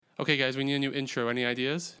Okay, guys, we need a new intro. Any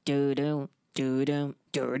ideas? Do-do, do-do,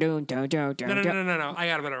 do-do, do-do, do-do. No. I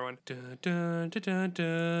got a better one.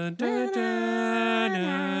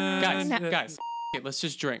 Guys, okay, let's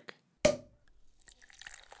just drink.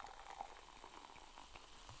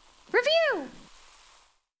 Review!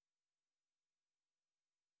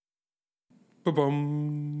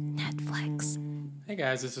 Ba-bum. Netflix. Hey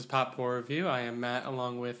guys, this is Popcorn Review. I am Matt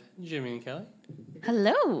along with Jimmy and Kelly.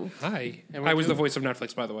 Hello. Hi. And we're I was the doing- voice of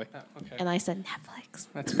Netflix, by the way. Oh, okay. And I said Netflix.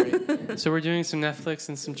 That's great. So we're doing some Netflix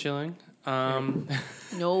and some chilling.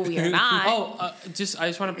 No, we are not. I just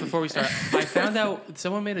want to, before we start, I found out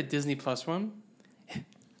someone made a Disney Plus one,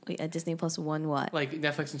 Wait, a Disney Plus one what? like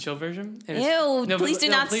Netflix and chill version. And Ew, please do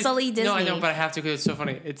not sully Disney. No, I know, but I have to because it's so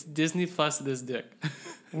funny. It's Disney Plus this dick.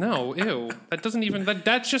 No, ew. That doesn't even...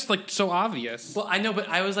 That's just, like, so obvious. Well, I know, but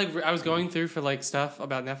I was going through for like stuff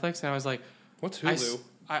about Netflix, and I was like, What's Hulu?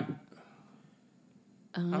 I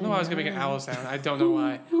don't know why I was gonna make an owl sound. I don't know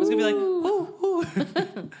why. I was gonna be like, ooh, ooh.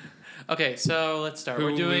 Okay, so let's start.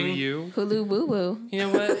 We're doing. you. Hulu woo woo. You know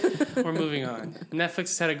what? We're moving on. Netflix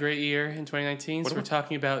has had a great year in 2019, so we're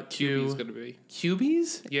talking about QB's gonna be.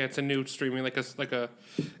 QBs. Yeah, it's a new streaming,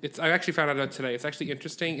 it's. I actually found out today. It's actually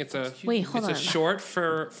interesting. It's a. Wait, hold on. It's a short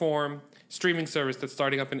form streaming service that's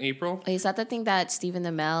starting up in April. Wait, is that the thing that Stephen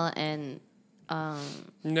Amell and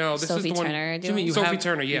No, this Sophie is the one. Turner are doing? Jimmy, you Sophie have,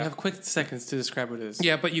 Turner, You yeah. have quick seconds to describe what it is.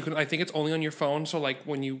 Yeah, but you can. I think it's only on your phone. So like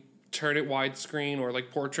when you turn it widescreen or like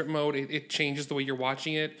portrait mode, it changes the way you're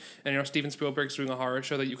watching it. And you know Steven Spielberg's doing a horror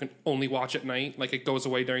show that you can only watch at night. Like it goes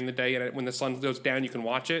away during the day, and when the sun goes down, you can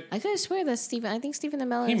watch it. I could swear that I think Stephen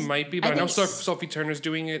Amell He is... might be, but I know think Sophie Turner's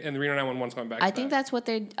doing it, and the Reno 911's coming back. I to think that. that's what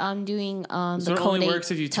they're doing So the it only Code works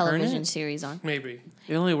if you 8 turn television it? series on. Maybe.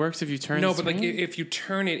 It only works if you turn. No, the but like screen? if you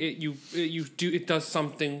turn it, it does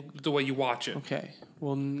something the way you watch it. Okay.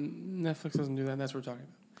 Well, Netflix doesn't do that. That's what we're talking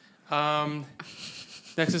about.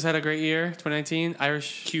 Next has had a great year, 2019.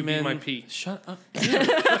 Irish QB men. my pee. Shut up. Ew. Ew.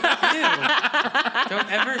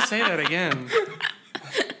 Don't ever say that again.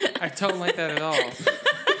 I don't like that at all.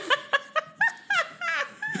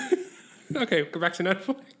 Okay, go back to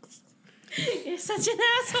Netflix. You're such an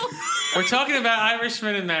asshole. We're talking about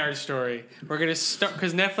Irishman and Marriage Story. We're going to start,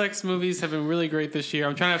 because Netflix movies have been really great this year.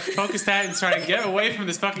 I'm trying to focus that and trying to get away from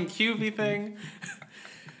this fucking QB thing.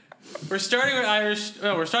 We're starting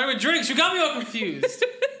with drinks. You got me all confused.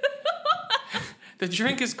 The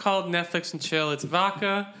drink is called Netflix and Chill. It's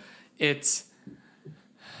vodka, it's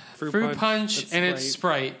fruit punch and it's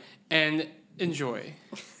Sprite. And enjoy.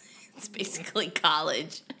 It's basically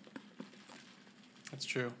college. That's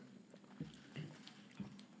true.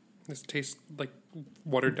 This tastes like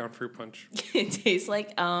watered down fruit punch. It tastes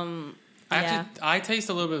like I taste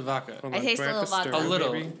a little bit of vodka. Hold I on, taste do a have little to vodka. stir A it,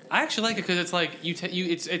 little. maybe? I actually like it because it's like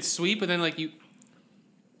it's sweet, but then like you.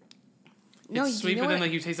 No, it's sweet, you know but then what?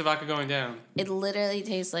 like you taste the vodka going down. It literally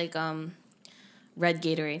tastes like red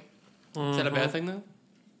Gatorade. Is that a bad thing though?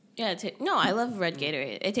 Yeah, no, I love red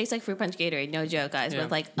Gatorade. It tastes like fruit punch Gatorade, no joke, guys, Yeah.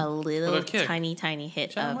 with like a little With a kick. tiny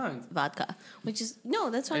hit Shout of mine. vodka, which is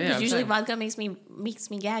that's fine Yeah, because I'm usually saying. vodka makes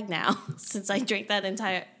me gag now since I drank that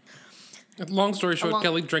entire. Long story short, long-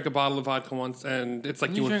 Kelly drank a bottle of vodka once, and it's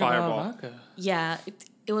like you and drink a lot of Fireball. vodka. Yeah,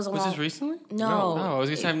 it was a Was long. this recently? No, Oh, I was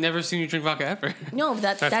gonna say I've never seen you drink vodka ever. no,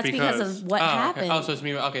 that's because because- of what happened. Okay. Oh, so it's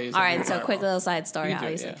me. Okay. All right, so quick little side story, You can do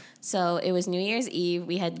it, obviously. yeah. So it was New Year's Eve.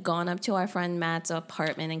 We had gone up to our friend Matt's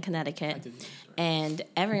apartment in Connecticut, and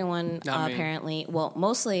everyone Not me. apparently, well,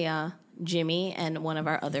 mostly Jimmy and one of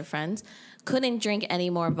our other friends, couldn't drink any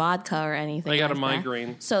more vodka or anything. I got a like that.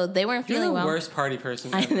 migraine. So they weren't You're feeling the well. worst party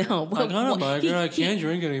person. I ever. know. I got a Well, migraine. I can't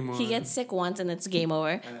drink anymore. He gets sick once and it's game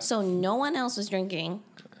over. So no one else was drinking.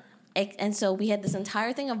 And so we had this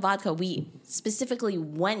entire thing of vodka we specifically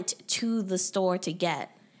went to the store to get.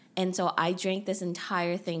 And so I drank this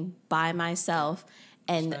entire thing by myself.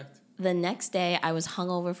 And Respect. the next day I was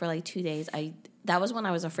hungover for like 2 days. That was when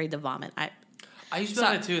I was afraid to vomit. I used to do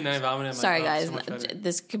that too, and then I vomited. Sorry, guys. So much better.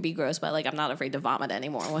 This could be gross, but like I'm not afraid to vomit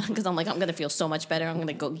anymore because I'm gonna feel so much better. I'm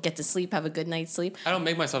gonna go get to sleep, have a good night's sleep. I don't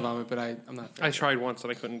make myself vomit, but I'm not. I tried once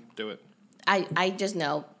and I couldn't do it. I just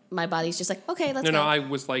know my body's just like, okay, let's go. No, I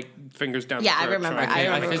was like fingers down. Yeah, the I throat remember. trying to- I I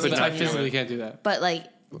remember physically, what I you're talking physically can't do that. But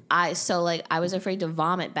I was afraid to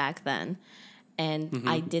vomit back then, and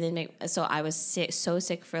I didn't make. So I was so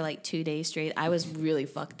sick for like 2 days straight. I was really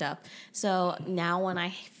fucked up. So now when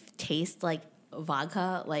I taste like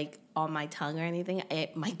vodka, like on my tongue or anything,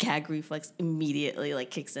 my gag reflex immediately like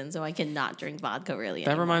kicks in, so I cannot drink vodka really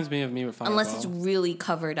That anymore. reminds me of me with Fireball. Unless it's really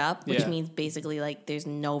covered up, which Yeah. means basically like there's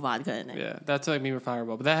no vodka in it. Yeah, that's like me with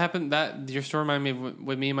Fireball. But that happened. That your story reminded me of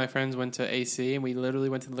when me and my friends went to AC, and we literally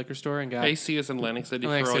went to the liquor store and got AC is in Atlantic City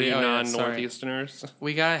Atlantic for all City, you oh, yeah, sorry. non-Northeasterners.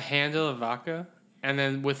 we got a handle of vodka, and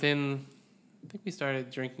then within, I think we started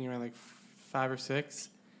drinking around like 5 or 6.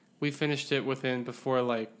 We finished it before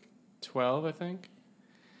like 12, I think.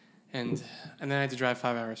 And then I had to drive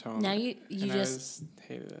 5 hours home. Now you and just I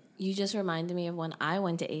hated it. you just reminded me of when I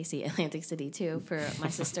went to AC Atlantic City too for my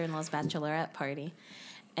sister-in-law's bachelorette party,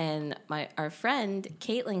 and our friend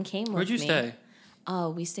Caitlin came with me. Where'd you stay?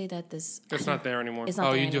 Oh, we stayed at this. It's not there anymore. It's not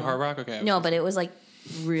Oh, there you do anymore. Hard Rock? Okay. No, but it was like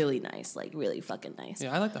really nice, like really fucking nice.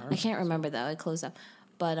 Yeah, I like the Hard I Rock. can't remember though. It closed up.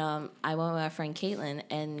 But I went with our friend Caitlin,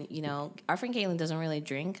 and our friend Caitlin doesn't really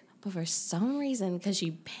drink, but for some reason, because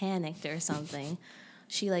she panicked or something,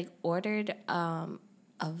 she like ordered a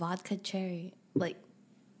vodka cherry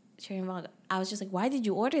and vodka. I was just like, "Why did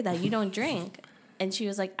you order that? You don't drink." And she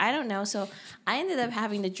was like, "I don't know." So I ended up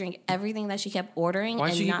having to drink everything that she kept ordering. Why'd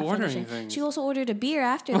and she keep not ordering finishing. things? She also ordered a beer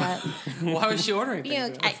after that. Why was she ordering You know,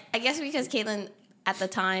 things? I guess because Caitlin at the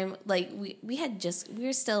time, like we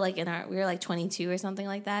were still like we were like 22 or something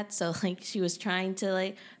like that. So like she was trying to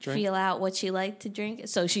like Drink? feel out what she liked to drink.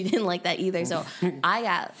 So she didn't like that either. So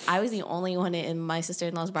I was the only one in my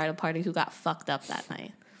sister-in-law's bridal party who got fucked up that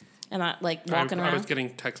night. And I like walking I around. was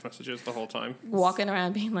getting text messages the whole time. Walking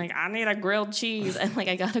around being like, I need a grilled cheese. And like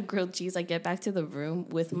I got a grilled cheese. I get back to the room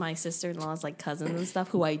with my sister-in-law's like cousins and stuff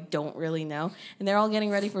who I don't really know. And they're all getting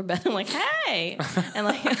ready for bed. I'm like, hey. And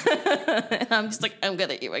like and I'm just like, I'm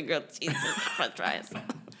gonna eat my grilled cheese and french fries.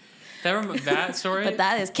 That story? But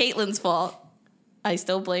that is Caitlin's fault. I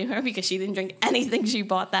still blame her because she didn't drink anything she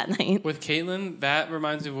bought that night. With Caitlin, that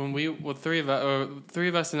reminds me of when three of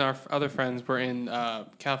us and our other friends were in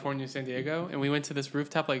California, San Diego, and we went to this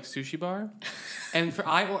rooftop like sushi bar, and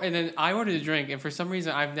then I ordered a drink, and for some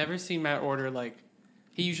reason I've never seen Matt order like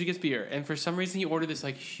he usually gets beer, and for some reason he ordered this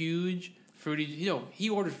like huge fruity. He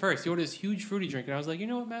ordered first. He ordered this huge fruity drink, and I was like, you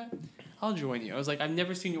know what, Matt? I'll join you. I was like, I've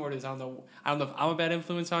never seen you order this. I don't know if I'm a bad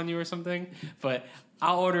influence on you or something, but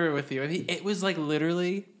I'll order it with you. And it was like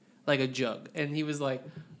literally like a jug, and he was like,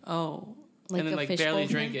 oh, Like and then a like fishbowl barely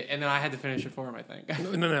thing? drank it, and then I had to finish it for him. I think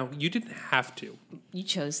No, you didn't have to. You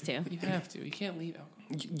chose to. you have to. You can't leave alcohol.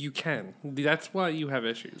 You can. That's why you have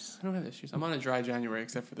issues. I don't have issues. I'm on a dry January,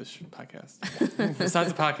 except for this podcast.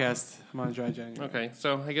 Besides the podcast, I'm on a dry January. Okay,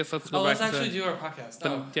 so I guess let's go Oh, back let's to actually do our podcast.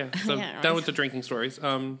 the, yeah. So Yeah, right. down with the drinking stories.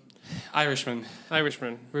 Irishman.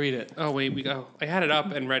 Irishman. Read it. Oh wait, I had it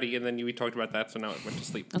up and ready, and then we talked about that, so now it went to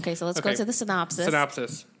sleep. Okay, so let's go Okay. to the synopsis.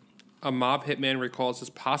 Synopsis. A mob hitman recalls his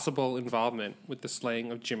possible involvement with the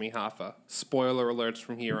slaying of Jimmy Hoffa. Spoiler alerts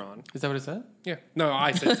from here on. Is that what it said? Yeah. No,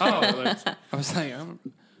 I said spoiler alerts. I was like, I don't.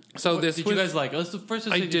 So this Did was, you guys like it? Let's first.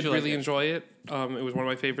 I Say, did you like really it? enjoy it. It was one of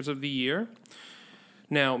my favorites of the year.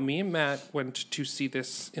 Now, me and Matt went to see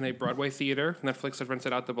this in a Broadway theater. Netflix had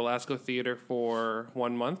rented out the Belasco Theater for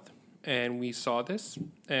 1 month, and we saw this.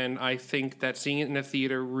 And I think that seeing it in a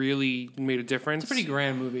theater really made a difference. It's a pretty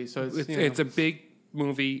grand movie, so it's It's a big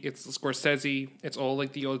movie. It's Scorsese. It's all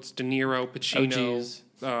like the old De Niro, Pacino, OGs.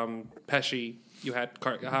 Pesci. You had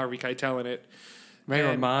Harvey Keitel in it. Ray and-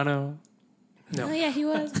 Romano. No, Oh yeah, he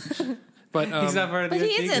was. but He's not part of the But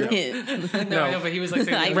he is in group. it. No, I know, but he was like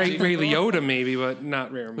saying Ray Liotta maybe, but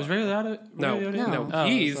not Ray Was Romano. Ray Liotta? No, Ray Liotta? no, No.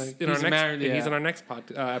 he's Oh, it's like- in our he's next. married, yeah. He's in our next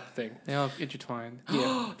thing. They all intertwined.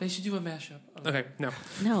 Yeah. They should do a mashup. Okay, no,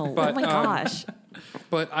 No. But, oh my gosh.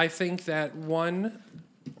 but I think that one,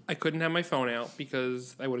 I couldn't have my phone out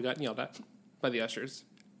because I would have gotten yelled at by the ushers,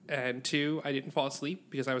 and two, I didn't fall asleep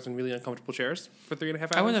because I was in really uncomfortable chairs for 3.5 hours.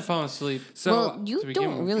 I wouldn't have fallen asleep. So Well, you to begin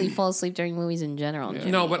don't with. really fall asleep during movies in general.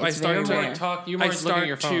 Jimmy. No, but I It's very started to, rare. like, talk. You're more looking at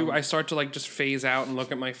your phone. I start to like just phase out and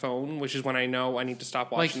look at my phone, which is when I know I need to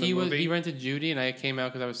stop Like watching the movie. he rented Judy, and I came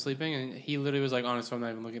out because I was sleeping, and he literally was like on his phone, not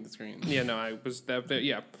even looking at the screen. Yeah, no, I was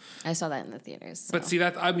yeah. I saw that in the theaters. So. But see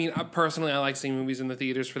that I mean, personally, I like seeing movies in the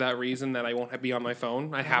theaters for that reason that I won't be on my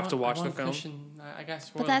phone. I have to watch the film. I got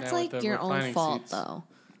spoiled But that's now like with the your own reclining fault, seats. though.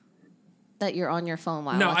 That you're on your phone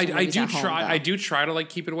while No, watching I movies do at home, try. though. I do try to like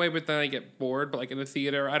keep it away, but then I get bored. But like in the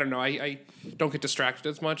theater, I don't know. I don't get distracted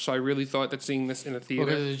as much. So I really thought that seeing this in a Well, theater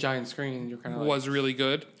because it's a giant screen, you're kind of like, was really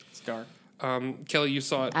good. it's dark. Kelly, you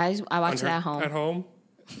saw it. I watched it on at home. At home.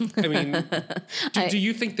 I mean, do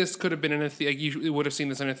you think this could have been in a theater? Like you would have seen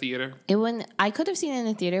this in a theater? It wouldn't. I could have seen it in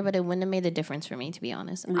the theater, but it wouldn't have made a difference for me, to be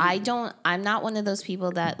honest. I'm not one of those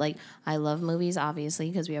people that like. I love movies, obviously,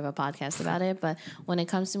 because we have a podcast about it. But when it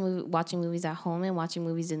comes to watching movies at home and watching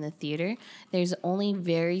movies in the theater, there's only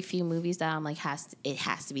very few movies that I'm like it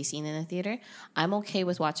has to be seen in a theater. I'm okay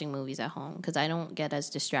with watching movies at home because I don't get as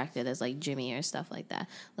distracted as like Jimmy or stuff like that.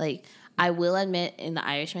 Like, I will admit, in The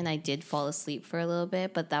Irishman, I did fall asleep for a little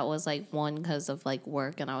bit, but that was like one because of like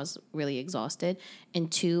work and I was really exhausted,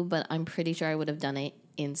 and two, but I'm pretty sure I would have done it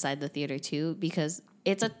inside the theater too because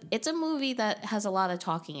it's a movie that has a lot of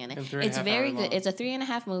talking in it. It's very good. It's a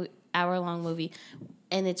 3.5 hour long movie,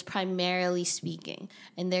 and it's primarily speaking.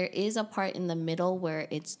 And there is a part in the middle where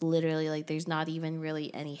it's literally like there's not even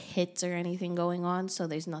really any hits or anything going on, so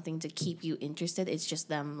there's nothing to keep you interested. It's just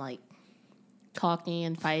them like talking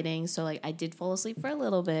and fighting. So like I did fall asleep for a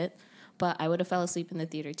little bit, but I would have fell asleep in the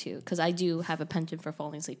theater too because I do have a penchant for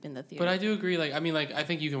falling asleep in the theater. But I do agree. Like, I mean, like I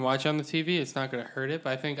think you can watch it on the TV. It's not going to hurt it.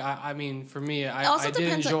 But I think I mean, for me, I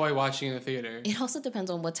did enjoy watching in the theater. It also depends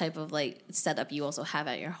on what type of like setup you also have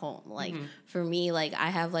at your home. Like for me, like I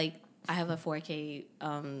have a 4K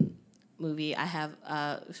movie. I have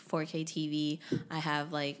a 4K TV. I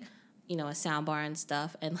have like, you know, a sound bar and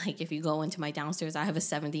stuff. And like if you go into my downstairs, I have a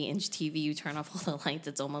 70-inch TV. You turn off all the lights,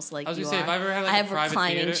 it's almost like I was gonna say, if I ever had like I have private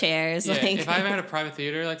reclining theater, chairs. Yeah, like, if I ever had a private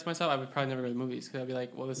theater like to myself, I would probably never go to the movies because I'd be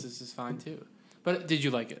like, well, this is just fine too. But did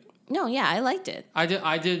you like it? No, yeah, I liked it. I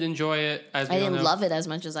did enjoy it. I didn't love it as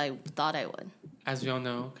much as I thought I would. As we all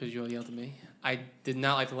know, because you all yelled at me, I did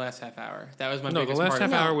not like the last half hour. That was my No, biggest the last part.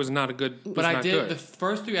 half hour was not a good. But I did good. the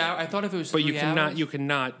first 3 hours. I thought if it was, But 3 hours, you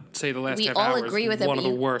cannot say the last We half all hour agree is with it, one of but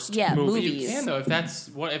the you- worst yeah, movies. You can though if that's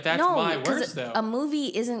No, my because worst though. a movie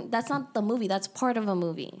isn't. That's not the movie. That's part of a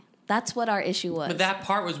movie. That's what our issue was. But that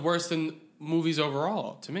part was worse than movies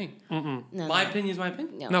overall to me. No, My opinion is my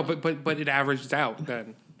opinion. No, but it averages out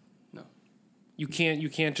then. No, You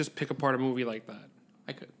can't just pick apart a movie like that.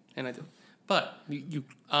 I could and I did, but You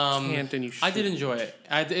can't and you should. I did enjoy it.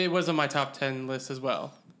 It was on my top 10 list as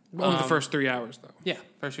well. Only the first 3 hours though. Yeah,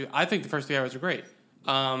 I think the first 3 hours are great.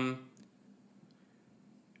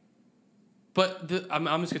 But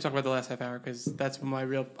I'm just gonna talk about the last half hour because that's my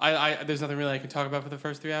real. There's nothing really I can talk about for the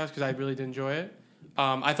first 3 hours because I really did enjoy it.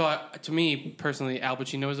 I thought, to me personally, Al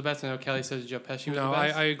Pacino was the best. I know Kelly says Joe Pesci was the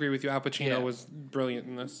best. I agree with you. Al Pacino Yeah. was brilliant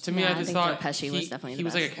in this. To me, Yeah, I I just think thought Joe Pesci was definitely he the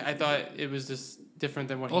was best. like I thought it was just different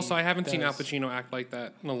than what. Also, he I haven't seen Al does. Pacino act like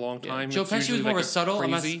that in a long Yeah. time. Joe It's Pesci was usually more like of a subtle.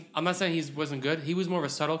 Crazy. I'm not saying he wasn't good. He was more of a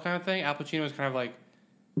subtle kind of thing. Al Pacino was kind of like,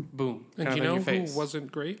 boom, And kind do of you in know your who face.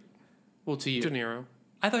 wasn't great? Well, to you, De Niro.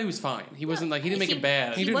 I thought he was fine. He wasn't like he didn't make it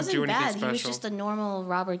bad. He didn't wasn't do anything bad. He was special. just a normal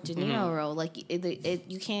Robert De Niro role. Like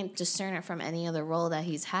you can't discern it from any other role that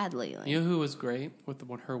he's had lately. You know who was great with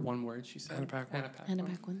her one word she said? Anna Paquin. Anna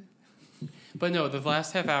Paquin. But no, the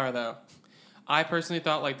last half hour though, I personally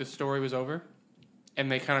thought like the story was over,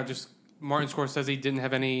 and they kind of just Martin Scorsese didn't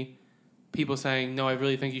have any people saying no. I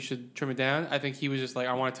really think you should trim it down. I think he was just like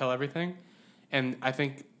I want to tell everything, and I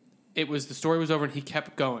think it was the story was over and he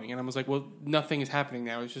kept going, and I was like, well, nothing is happening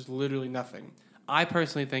now. It's just literally nothing. I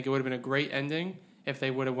personally think it would have been a great ending if they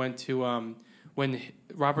would have went to when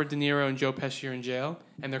Robert De Niro and Joe Pesci are in jail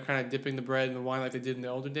and they're kind of dipping the bread in the wine like they did in the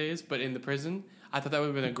older days, but in the prison. I thought that would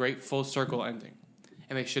have been a great full circle ending,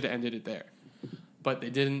 and they should have ended it there. But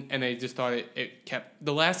they didn't, and they just thought it kept...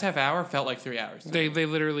 The last half hour felt like 3 hours. They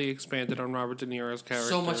literally expanded on Robert De Niro's character.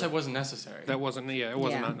 So much that wasn't necessary. It wasn't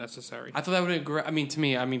not necessary. I thought that would have been great. I mean, to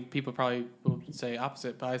me, people probably will say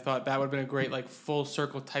opposite, but I thought that would have been a great, like, full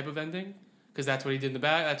circle type of ending, because that's what he did in the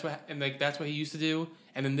back. That's what he used to do,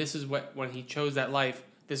 and then this is what, when he chose that life,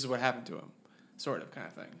 this is what happened to him. Sort of kind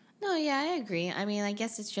of thing. No, yeah, I agree. I mean, I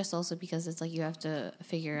guess it's just also because it's like you have to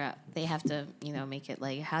figure out, they have to, make it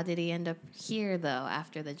like, how did he end up here, though,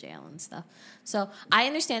 after the jail and stuff? So I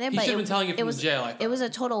understand it, He but should have been telling it from the jail, I thought. It was a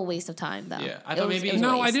total waste of time, though. Yeah, I thought maybe... it was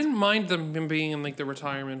No, a I waste. didn't mind him being in like the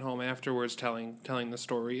retirement home afterwards, telling the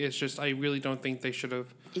story. It's just I really don't think they should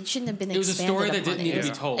have. It shouldn't have been It was a expanded story that upon didn't need to be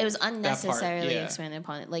Yeah. told. It was That part, unnecessarily yeah. expanded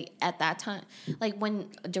upon it. Like, at that time, like, when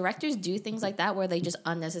directors do things like that where they just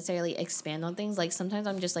unnecessarily expand on things, like, sometimes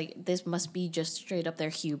I'm just like, this must be just straight up their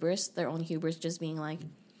hubris, their own hubris, just being like,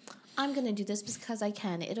 I'm going to do this because I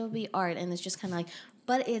can. It'll be art. And it's just kind of like,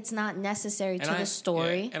 but it's not necessary to the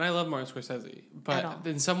story. Yeah, and I love Martin Scorsese. At But all.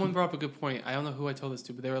 then someone brought up a good point. I don't know who I told this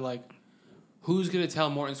to, but they were like, who's going to tell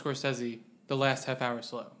Martin Scorsese the last half hour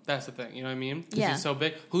slow? That's the thing. You know what I mean? Because Yeah. he's so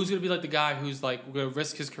big. Who's going to be like the guy who's like going to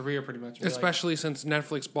risk his career pretty much? and be like, Especially since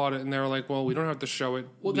Netflix bought it and they were like, well, we don't have to show it.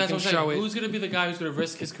 well, we that's can what I'm show saying. it. Who's going to be the guy who's going to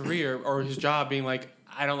risk his career or his job being like,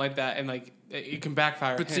 I don't like that, and like it can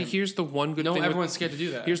backfire. But him. see, here's the one good no, thing. everyone's scared to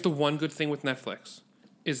do that. Here's the one good thing with Netflix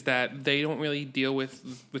is that they don't really deal with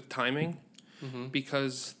timing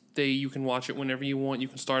because you can watch it whenever you want. You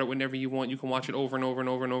can start it whenever you want. You can watch it over and over and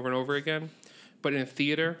over and over and over again. But in a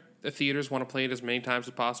theater, the theaters want to play it as many times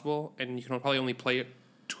as possible, and you can probably only play it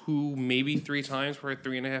 2, maybe 3 times for a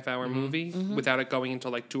 3.5 hour movie without it going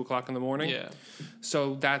until like 2 o'clock in the morning. Yeah.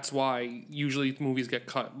 So that's why usually movies get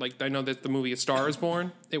cut. Like I know that the movie A Star Is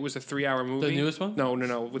Born, it was a 3-hour movie. The newest one? No,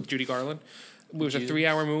 with Judy Garland. It was a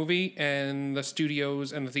 3-hour movie, and the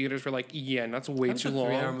studios and the theaters were like, "Yeah, that's way That's too a long."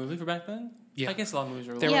 3-hour movie for back then. Yeah. I guess a lot of movies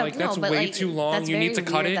were. They were long. like, that's way too long. That's You need very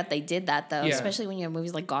to cut weird it. That they did that though, Yeah. especially when your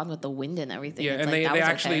movie's like Gone with the Wind and everything. Yeah, It's and like, they that was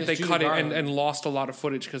actually okay. they Judy cut it Garland. and lost a lot of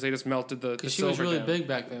footage because they just melted the Because she was silver really down. big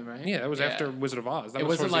back then, right? Yeah, that was after Wizard of Oz. That It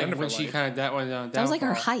was wasn't towards the like end of her when she life. kind of went down. That was like her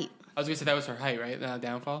downfall. height. I was gonna say that was her height, right?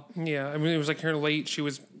 Downfall. Yeah, I mean it was like her late. She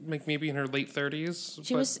was like maybe in her late 30s.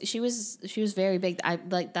 She was very big. I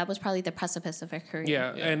like that was probably the precipice of her career.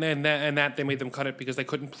 Yeah, Yeah. and that they made them cut it because they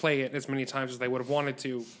couldn't play it as many times as they would have wanted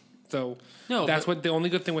to. So No, that's but- what the only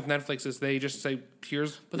good thing with Netflix is they just say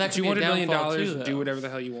here's But that could be a $200 million, downfall too, though. do whatever the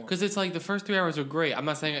hell you want. Because it's like the first 3 hours were great. I'm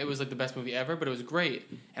not saying it was like the best movie ever, but it was great,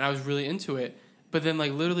 and I was really into it. But then,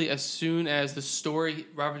 like literally, as soon as the story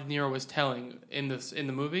Robert De Niro was telling in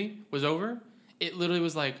the movie was over, it literally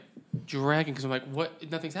was like dragging. Because I'm like, what?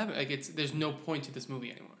 Nothing's happening. Like there's no point to this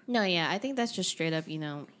movie anymore. No, yeah, I think that's just straight up,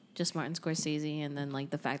 just Martin Scorsese, and then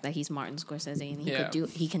like the fact that he's Martin Scorsese and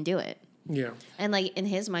he can do it. Yeah, And like in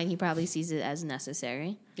his mind, he probably sees it as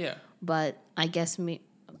necessary. Yeah. But I guess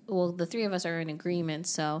the three of us are in agreement,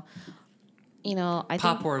 so I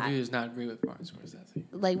Pop think War Review does not agree with Martin Scorsese.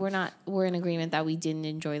 like we're in agreement that we didn't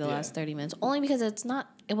enjoy the last 30 minutes only because it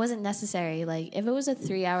wasn't necessary. Like if it was a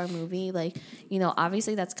 3-hour movie, like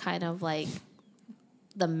obviously that's kind of like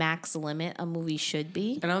the max limit a movie should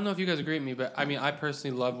be. And I don't know if you guys agree with me, but I mean, I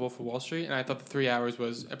personally love Wolf of Wall Street, and I thought the 3 hours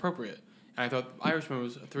was appropriate. And I thought Irishman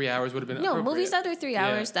was 3 hours would have been appropriate. No, movies that are 3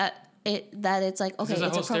 hours Yeah. that it's like okay, There's a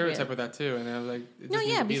it's whole appropriate. stereotype with that too, and I was like, it No, just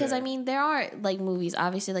needs yeah, to be because there. I mean there are like movies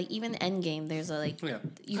obviously like even Endgame. There's a like Yeah.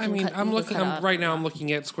 you I can mean cut- you I'm can looking cut out. right now. I'm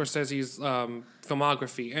looking at Scorsese's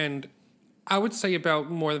filmography, and I would say about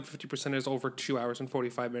more than 50% is over 2 hours and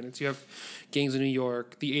 45 minutes. You have Gangs of New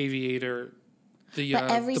York, The Aviator, The But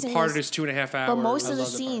every single Departed is 2.5 hours. But most I of the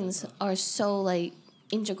love Departed. scenes are so like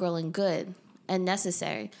integral and good and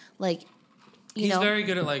necessary. Like He's very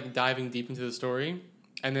good at like diving deep into the story,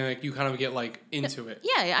 and then like you kind of get like into it.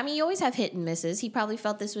 yeah, I mean you always have hit and misses. He probably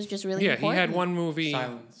felt this was just really yeah, important. he had one movie,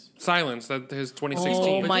 Silence. that his Oh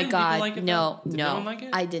 2016. But my didn't people god, like it, no, though? Did no, anyone like it?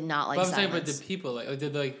 I did not like But I'm saying, but Silence. did people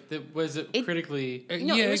was it It- critically?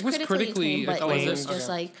 No, yeah, it was critically acclaimed, but acclaimed. it was Okay. just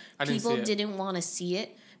like I didn't people see it. didn't want to see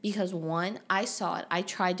it because one, I saw it. I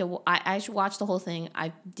tried to. I watched the whole thing.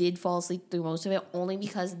 I did fall asleep through most of it only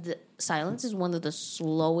because the Silence is one of the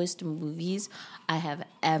slowest movies I have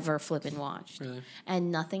ever flippin' watched, Really?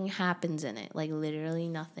 and nothing happens in it. Like literally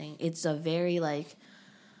nothing. It's a very like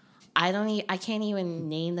I can't even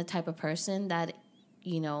name the type of person that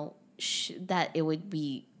that it would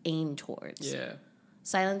be aimed towards. Yeah.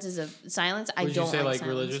 Silence. I Would don't you say like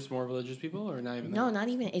Silence. more religious people, or not even? No, that? not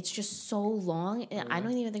even. It's just so long. I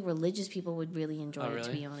don't even think religious people would really enjoy Oh, it. To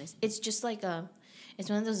really? be honest, it's just like it's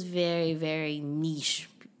one of those very very niche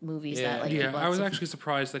movies Yeah. that like Yeah, people I have was to- actually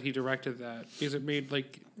surprised that he directed that because it made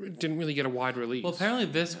it didn't really get a wide release. Well, apparently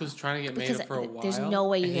this was trying to get Because made for a while. there's no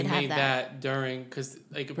way you and he could have made that. during because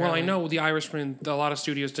like. Well, I apparently- know The Irishman. A lot of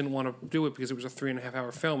studios didn't want to do it because it was a 3.5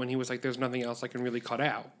 hour film, and he was like, "There's nothing else I can really cut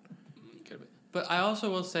out." But I also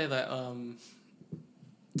will say that I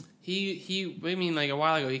mean like a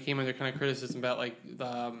while ago he came under kind of criticism about like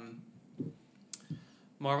the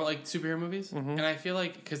Marvel like superhero movies, and I feel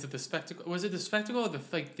like because of the spectacle, was it the spectacle or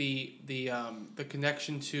the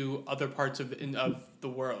connection to other parts of the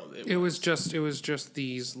world? It was just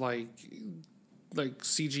these like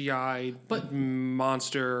CGI But-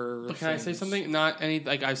 monster. But can I say things. something? Not any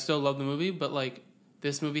like I still love the movie, but like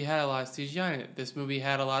this movie had a lot of CGI in it. This movie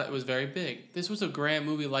had a lot. It was very big. This was a grand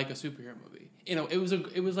movie, like a superhero movie.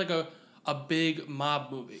 It was like a big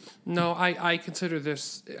mob movie. No, I consider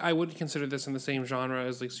this. I wouldn't consider this in the same genre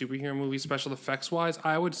as like superhero movies, special effects wise.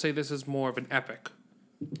 I would say this is more of an epic.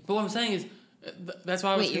 But what I'm saying is, that's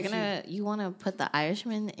why I was. Wait, you want to put the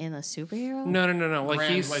Irishman in a superhero? No. Like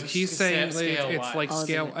Grand, he's like, saying like, scale-wise. it's like Oh,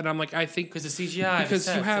 scale, is it? and I'm like I think because the CGI, the because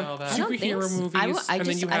sets, you have and all that. I don't think superhero so. movies, I and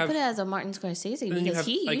then you I have put it as a Martin Scorsese then you because have,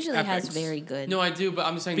 he like, usually has epics. very good. No, I do, but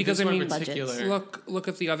I'm saying Because, this I one mean, in particular. look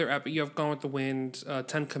at the other epic. You have Gone with the Wind,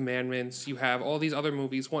 10 Commandments. You have all these other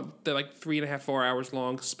movies. They're like 3.5, 4 hours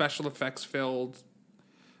long, special effects filled.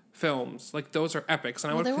 films. Like those are epics,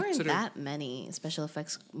 and I Well, would there weren't consider that many special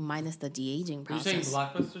effects minus the de-aging Are you process. saying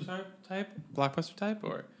blockbuster type? Blockbuster type,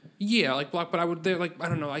 or yeah, like block. But I would they're like I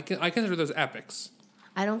don't know. I consider those epics.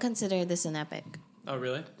 I don't consider this an epic. oh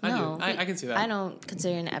really? No, I do. I can see that. I don't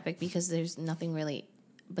consider it an epic because there's nothing really,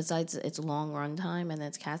 besides its long run time and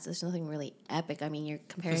its cast. There's nothing really epic. I mean, you're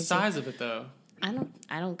comparing The size of it, though.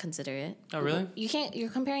 I don't consider it. Oh, really? You can't. You're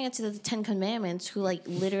comparing it to the Ten Commandments, who like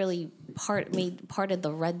literally parted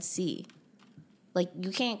the Red Sea. Like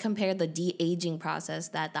you can't compare the de-aging process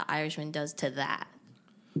that the Irishman does to that.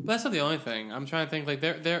 But that's not the only thing. I'm trying to think. Like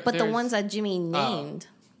there. But the ones that Jimmy Oh. named.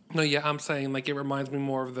 No, yeah, I'm saying like it reminds me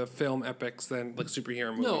more of the film epics than like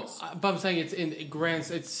superhero movies. No, but I'm saying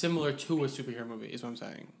it's similar to a superhero movie. Is what I'm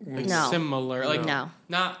saying. Like No. Similar. Like No.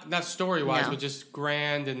 Not story wise, No. but just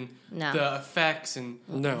grand and No. the effects and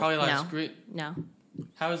No. probably like No. screen. No,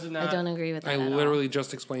 How is it not? I don't agree with that. I at all. literally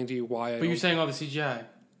just explained to you why. But you're saying all the CGI,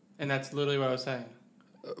 and that's literally what I was saying.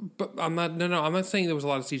 But I'm not. No. I'm not saying there was a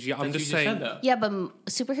lot of CGI. I'm That's just what you saying. said, though. Yeah, but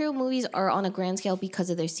superhero movies are on a grand scale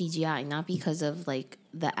because of their CGI, not because of like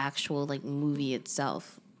the actual like movie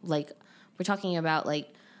itself. Like we're talking about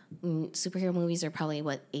like superhero movies are probably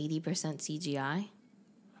what 80% CGI.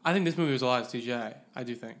 I think this movie was a lot of CGI. I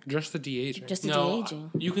do think. Just the de-aging. Just the No,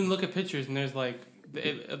 de-aging. you can look at pictures and there's like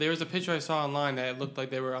there was a picture I saw online that it looked like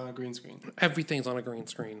they were on a green screen, Everything's on a green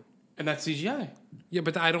screen. and that's CGI. Yeah,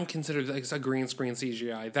 but I don't consider that a green screen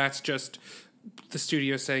CGI. That's just the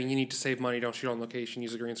studio saying you need to save money, don't shoot on location,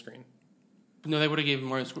 use a green screen. No, they would have given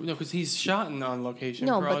more. No, because he's shot on location.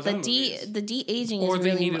 No, for all but his other movies. the de-aging Or is they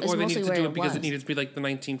really needed, is or they mostly needed to where do it it because was. it needed to be like the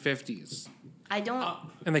 1950s, I don't.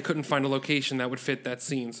 and they couldn't find a location that would fit that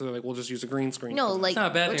scene, so they're like, we'll just use a green screen. No, like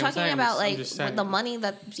not a bad we're thing, I'm talking saying, about I'm like just saying. the money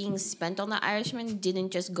that's being spent on the Irishman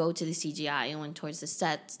didn't just go to the CGI; it went towards the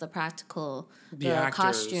sets, the practical, the actors.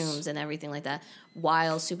 costumes, and everything like that.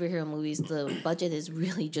 While superhero movies, the budget is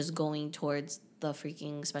really just going towards the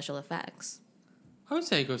freaking special effects. I would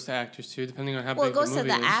say it goes to actors too, depending on how Well, big it goes the to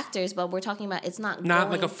movie the is. actors, but we're talking about it's not Not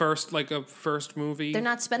going, like a first movie. They're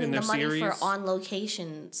not spending in the their money series. for on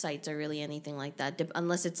location sites or really anything like that,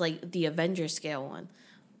 unless it's like the Avengers scale one.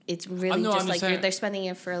 It's really no, I'm just just like saying- they're spending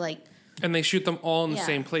it for like And they shoot them all in the Yeah.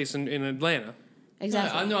 same place in Atlanta.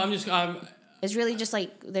 exactly. Yeah, I'm just. It's really just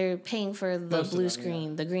like they're paying for the Most of blue them,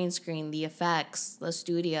 screen, the green screen, the effects, the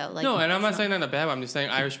studio. Like No, and I'm not saying that in a bad way. I'm just saying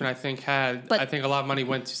Irishman. I think But- I think a lot of money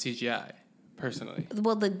went to CGI. Personally,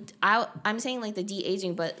 well, I'm saying like the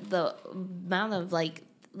de-aging, but the amount of like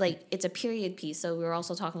it's a period piece. So we're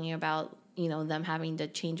also talking about them having to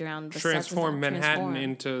change around the sets and Transform stuff, Manhattan transform.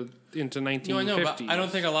 into 1950s. no, I know, but I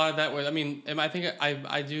don't think a lot of that was. I mean, I think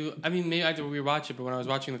I do. I mean, maybe I did rewatch it, but when I was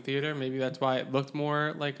watching the theater, maybe that's why it looked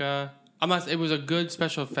more like a. I'm not. It was a good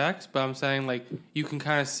special effects, but I'm saying like you can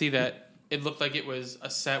kind of see that it looked like it was a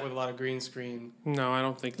set with a lot of green screen. No, I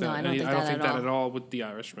don't think that. No, I don't think that at at all with The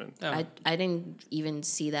Irishman. Yeah. I didn't even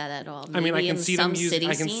see that at all. I mean, I Maybe can in see some them city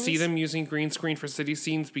I can scenes, see them using green screen for city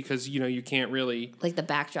scenes because you can't really like the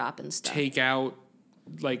backdrop and stuff. take out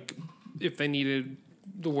like if they needed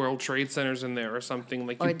the World Trade Centers in there or something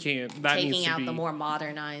like Or you can't. That needs taking to out be the more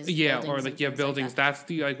modernized. yeah, buildings or and like things buildings. that. That's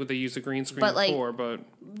the like what they use the green screen But, like, for. But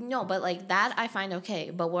No, but like that I find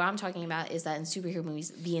okay. But what I'm talking about is that in superhero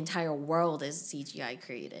movies, the entire world is CGI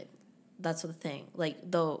created. That's the thing. Like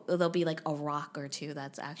there'll be like a rock or two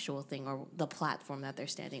that's actual thing, or the platform that they're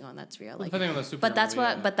standing on that's real. Like, Depending on the superhero but that's movie,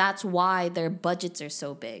 what. yeah. But that's why their budgets are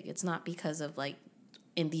so big. It's not because of like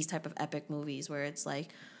in these type of epic movies where it's like,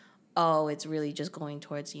 oh, it's really just going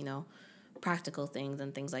towards practical things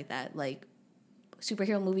and things like that. Like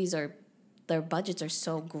superhero movies are. Their budgets are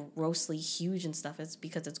so grossly huge and stuff. It's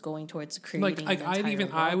because it's going towards creating. like an I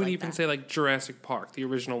entire would world even like say like Jurassic Park, the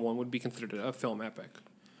original one, would be considered a film epic.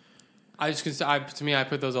 To me, I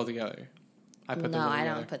put those all together. I put No, those all I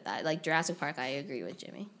together. don't put that. Like Jurassic Park, I agree with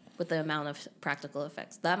Jimmy with the amount of practical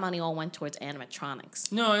effects. That money all went towards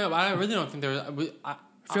animatronics. No, but I really don't think there was.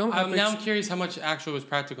 Film now epics- I'm curious how much actual was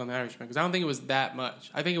practical in the Irishman because I don't think it was that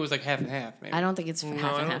much. I think it was like half and half. Maybe. I don't think it's No, half I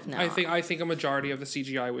and don't- half now. I think a majority of the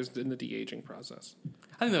CGI was in the de-aging process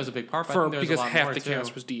I think that was a big part. But I think there was because a lot half more the too.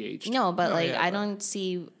 cast was de-aged. No, but No, like yeah, I but-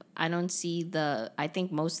 don't see the. I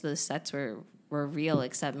think most of the sets were real,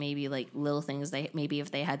 except maybe like little things. Maybe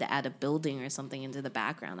if they had to add a building or something into the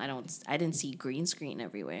background. I didn't see green screen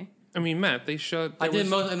everywhere. I mean, Matt, they showed. I did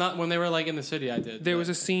most, and not when they were like in the city. I did. There but- was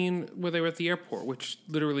a scene where they were at the airport, which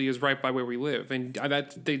literally is right by where we live, and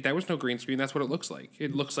that was no green screen. That's what it looks like.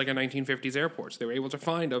 It looks like a 1950s airport. So they were able to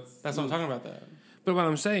find a. That's what I'm talking about. That. But what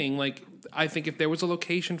I'm saying, like, I think if there was a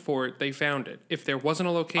location for it, they found it. If there wasn't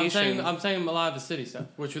a location, I'm saying a lot of the city stuff.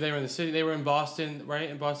 Which they were in the city. They were in Boston, right?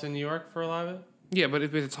 In Boston, New York, for a lot of it. Yeah, but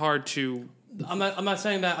it's hard to. I'm not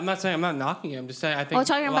saying that. I'm not saying I'm not knocking it. I'm just saying I think. We're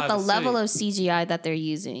talking a lot about the level city- of CGI that they're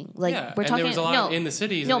using. Like Yeah, we're and talking there was a lot in the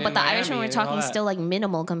cities. No, and but in the Miami Irishman we're and all talking that. still like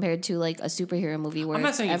minimal compared to like a superhero movie where I'm not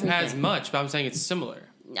it's saying everything. it has much, but I'm saying it's similar.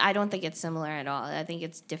 I don't think it's similar at all. I think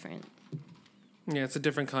it's different. Yeah, it's a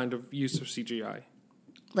different kind of use of CGI.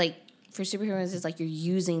 Like for superheroes, it's like you're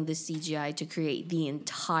using the CGI to create the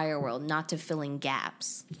entire world, not to fill in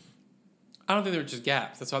gaps. I don't think they were just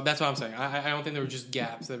gaps. That's what I'm saying. I don't think they were just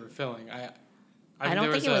gaps that were filling. I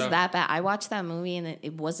don't think it was that bad. I watched that movie and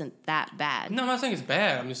it wasn't that bad. No, I'm not saying it's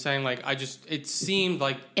bad. I'm just saying like it seemed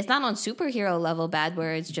like It's not on superhero level bad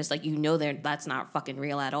where it's just like that's not fucking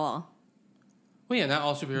real at all. well, yeah, not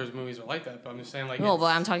all superheroes movies are like that. But I'm just saying like No, but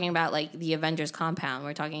I'm talking about like the Avengers compound.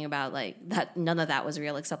 We're talking about like that. None of that was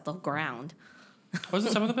real except the ground.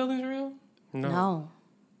 wasn't some of the buildings real? No.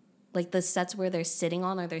 Like the sets where they're sitting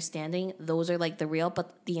on or they're standing, those are like the real,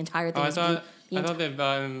 but the entire thing Oh, I is thought the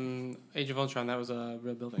that Age of Ultron that was a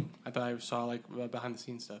real building. I thought I saw like behind the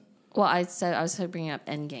scenes stuff. Well, I was bringing up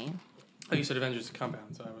Endgame. Oh, you said Avengers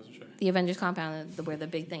compound, so I wasn't sure. The Avengers compound, where the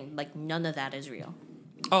big thing, like none of that is real.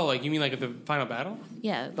 Oh, like you mean like at the final battle?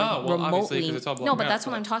 Yeah. Like Oh, well, obviously, 'cause it's all blown no, but out, that's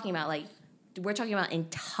what but- I'm talking about. Like, we're talking about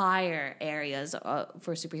entire areas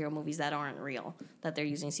for superhero movies that aren't real, that they're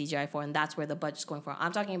using CGI for, and that's where the budget's going for.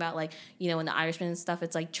 I'm talking about, like, in the Irishman and stuff,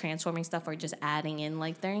 it's like transforming stuff or just adding in,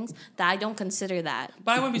 like, things. That I don't consider that.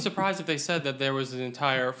 But I wouldn't be surprised if they said that there was an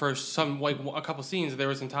entire for some like a couple scenes there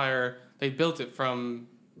was they built it from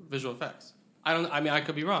visual effects. I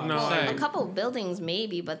could be wrong. No, I'm just Well, saying. a couple buildings,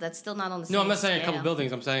 maybe, but that's still not on the same No, I'm not saying a couple scale.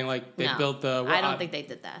 buildings. I'm saying like they No, built the. I don't think they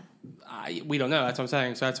did that. We don't know. That's what I'm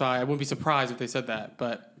saying. So that's why I wouldn't be surprised if they said that.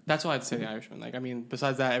 But that's why I'd say The Irishman. Like, I mean,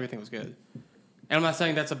 besides that, everything was good. And I'm not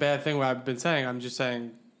saying that's a bad thing. What I've been saying, I'm just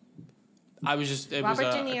saying. Robert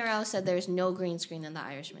De Niro said there's no green screen in The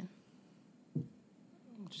Irishman.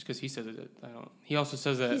 Just because he says it, I don't. He also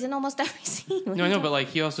says that. He's in almost every scene. No, I know, but like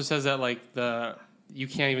he also says that like you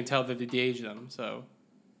can't even tell that they de-aged them. So.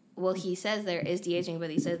 Well, he says there is de-aging, but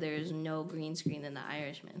he says there is no green screen in The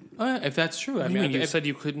Irishman. If that's true, I You mean, mean you if- said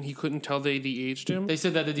he couldn't tell they de-aged him? they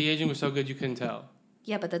said that the de-aging was so good you couldn't tell.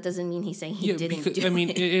 Yeah, but that doesn't mean he's saying he didn't because, do I mean,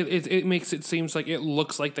 it. it makes it seems like it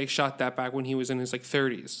looks like they shot that back when he was in his like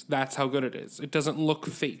 30s. That's how good it is. It doesn't look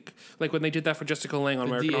fake. Like when they did that for Jessica Lange on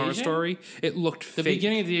The American Horror de-aging? Story, it looked The fake.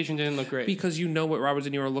 beginning of the de-aging didn't look great. Because you know what Robert De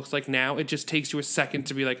Niro looks like now. It just takes you a second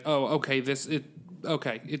to be like, oh, okay,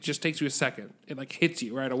 it just takes you a second. It like hits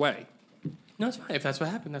you right away. No, it's fine. If that's what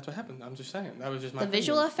happened, that's what happened. I'm just saying. That was just my The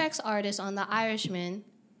visual opinion. effects artist on The Irishman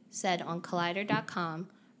said on Collider.com,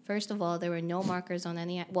 first of all, there were no markers on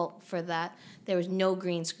any. Well, for that, there was no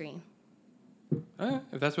green screen.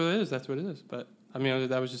 If that's what it is, that's what it is. But I mean,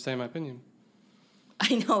 that was just saying my opinion.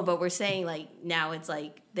 I know, but we're saying like now it's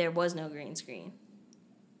like there was no green screen,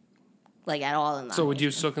 like at all in the. So would you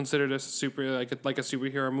Irishman. still consider this a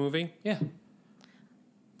superhero movie? Yeah,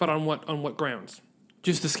 But on what grounds?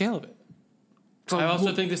 just the scale of it. So I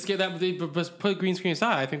also think the scale that they put green screen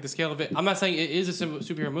aside. I think the scale of it. I'm not saying it is a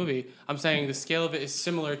superhero movie. I'm saying the scale of it is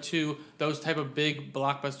similar to those type of big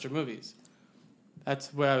blockbuster movies.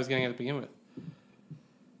 That's what I was getting at to begin with.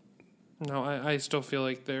 No, I still feel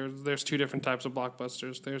like there's two different types of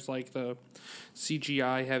blockbusters. There's like the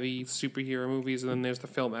CGI heavy superhero movies, and then there's the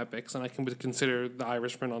film epics. And I can consider The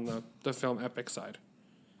Irishman on the film epic side.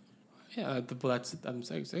 Yeah, that's I'm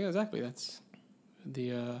saying exactly. That's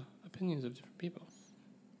the opinions of different people.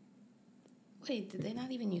 Wait, did they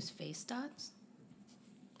not even use face dots?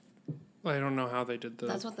 I don't know how they did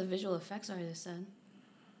That's what the visual effects artist said.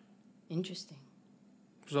 Interesting.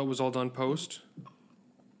 So it was all done post.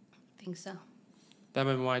 I think so. That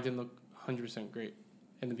might be why it didn't look 100% great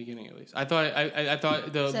in the beginning, at least. I thought I thought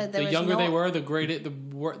So there the was younger no- they were,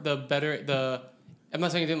 the better. I'm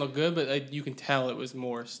not saying it didn't look good, but you can tell it was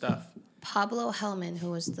more stuff. Pablo Hellman,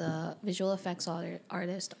 who was the visual effects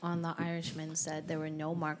artist on The Irishman, said there were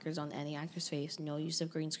no markers on any actor's face, no use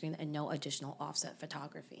of green screen, and no additional offset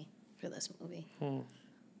photography for this movie.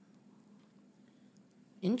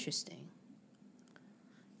 Interesting.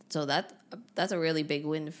 So that's a really big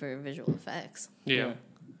win for visual effects. Yeah.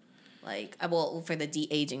 Like, well, for the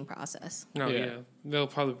de-aging process. No, Yeah. yeah. They'll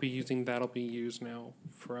probably be using that'll be used now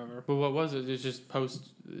forever. But what was it? It's just post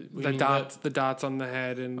The dots on the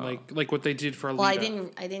head, and like what they did for Alita. Well,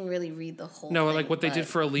 I didn't really read the whole. No, thing, like what they did but-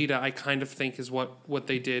 for Alita, I kind of think is what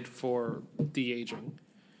they did for de aging,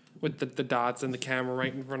 with the dots and the camera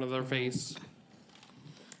right in front of their face.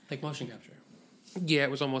 like motion capture. Yeah,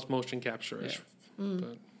 it was almost motion capture-ish. Mm.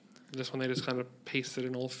 But this one they just kind of pasted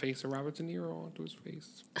an old face of Robert De Niro onto his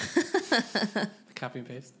face. Copy and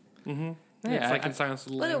paste. Mm-hmm. It's like in Silence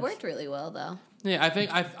of the But Lambs. it worked really well, though. Yeah, I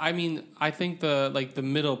think the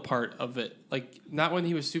middle part of it, like not when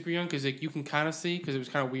he was super young, because like you can kind of see because it was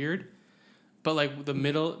kind of weird, but like the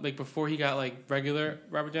middle, like before he got like regular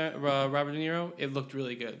Robert De Niro, it looked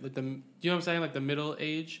really good. Like you know what I'm saying, like the middle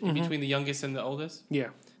age in between the youngest and the oldest. Yeah.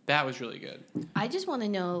 That was really good. I just want to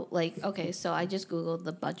know, like, okay, so I just Googled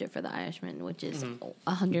the budget for The Irishman, which is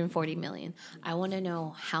 $140 million. I want to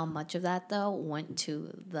know how much of that, though, went to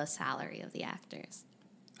the salary of the actors.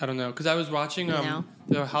 I don't know, because I was watching know?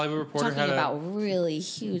 the Hollywood Reporter Talking had about really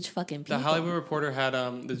huge fucking people. the Hollywood Reporter had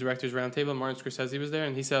the directors roundtable. Martin Scorsese was there,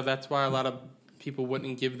 and he said that's why a lot of people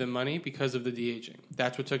wouldn't give them money because of the de-aging.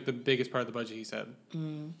 That's what took the biggest part of the budget. He said.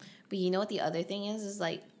 But you know what the other thing is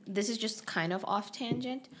like, this is just kind of off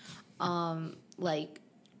tangent. Like,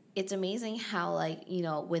 it's amazing how, like, you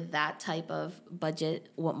know, with that type of budget,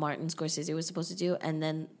 what Martin Scorsese was supposed to do, and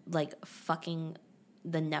then, like, fucking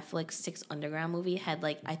the Netflix Six Underground movie had,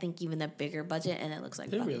 like, I think even a bigger budget, and it looks like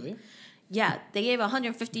Did fucking, really? Yeah, they gave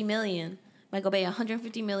 $150 million, Michael Bay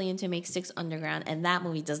 $150 million to make Six Underground, and that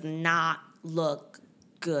movie does not look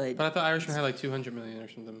good. But I thought Irishman had like 200 million or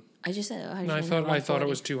something. I just said No, I thought it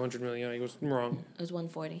was 200 million. I was wrong. It was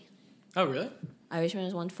 140. Oh, really? Irishman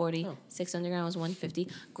was 140. Oh. Six Underground was 150.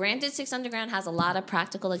 Granted, Six Underground has a lot of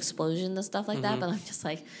practical explosions and stuff like that, but I'm just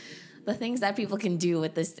like, the things that people can do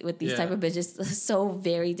with these type of bitches, so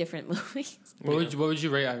very different movies. What would you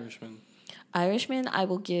rate Irishman? Irishman, I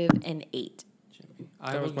will give an 8.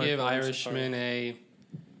 I That was would my give vote, I'm so Irishman a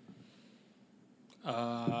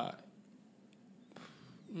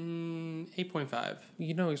 8.5.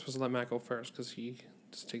 You know he's supposed to let Matt go first because he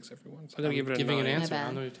just takes everyone. So I'm gonna I'm give it a giving 9. an answer. My I bad.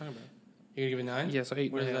 don't know what you're talking about. You're gonna give it 9? Yeah, so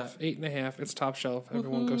 8 What and a is half. that? 8.5. It's top shelf.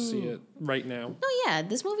 Everyone go see it right now. No, yeah,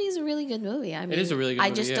 this movie is a really good movie. I mean, is a really good I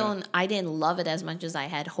movie, just yeah. I didn't love it as much as I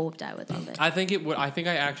had hoped I would love it. I think it would. I think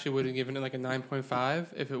I actually would have given it like a 9.5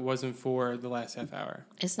 if it wasn't for the last half hour.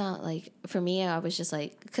 It's not like, for me, I was just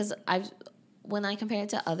like, because when I compare it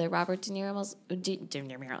to other Robert De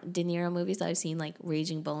Niro movies that I've seen, like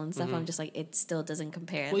Raging Bull and stuff, I'm just like, it still doesn't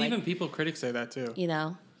compare. Well, like, even critics say that too. you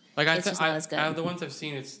know, Like it's just not as good. out of the ones I've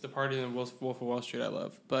seen, it's Departed and Wolf of Wall Street I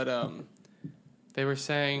love. But they were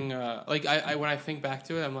saying like I when I think back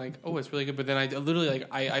to it, I'm like, oh, it's really good. But then I literally like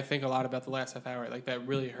I think a lot about the last half hour. Like that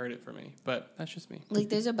really hurt it for me. But that's just me. like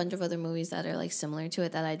there's a bunch of other movies that are like similar to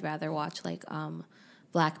it that I'd rather watch, like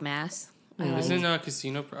Black Mass. I like. Isn't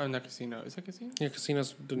Casino? Not Casino. Is that Casino? Yeah,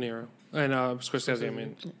 Casino's De Niro and Scorsese. I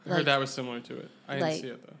mean, I heard Like- that was similar to it. I didn't like- see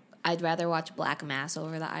it though. I'd rather watch Black Mass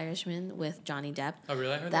over The Irishman with Johnny Depp. Oh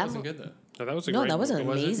really? I heard that that wasn't mo- good though. no, that was a No, great that was movie. an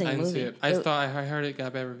Was it? amazing I didn't see movie. it. I thought I heard it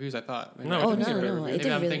got bad reviews. I thought. Maybe No, I it Oh, didn't no, get no, very it good. Maybe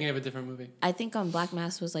did I'm really. thinking of a different movie. I think Black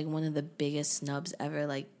Mass was like one of the biggest snubs ever.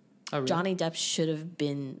 Like Oh, really? Johnny Depp should have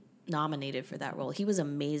been nominated for that role. He was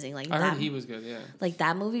amazing. Like I that, heard he was good. Yeah. like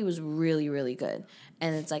that movie was really, really good.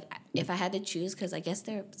 And it's like, if I had to choose, because I guess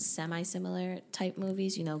they're semi-similar type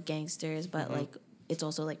movies, you know, gangsters, but like it's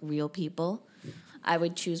also like real people. I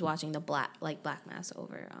would choose watching the Black Mass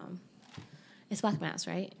over. It's Black Mass,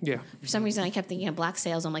 right? Yeah. For some reason, I kept thinking of Black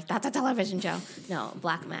Sails. I'm like, that's a television show. No,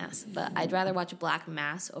 Black Mass. But I'd rather watch Black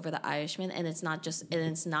Mass over The Irishman, and it's not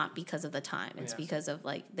because of the time. It's Yeah. because of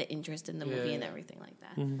like the interest in the Yeah, movie and yeah. everything like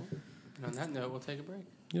that. And on that note, we'll take a break.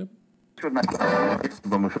 Yep.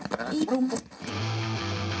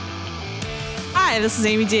 Hi, this is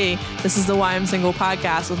Amy D. This is the Why I'm Single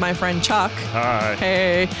podcast with my friend Chuck. Hi.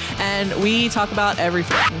 Hey. And we talk about every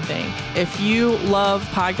fucking thing. If you love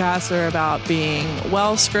podcasts that are about being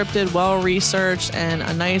well scripted, well researched, and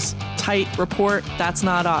a nice tight report, that's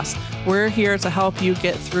not us. We're here to help you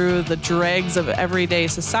get through the dregs of everyday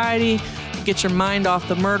society, get your mind off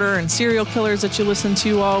the murder and serial killers that you listen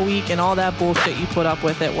to all week and all that bullshit you put up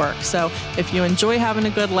with at work. So if you enjoy having a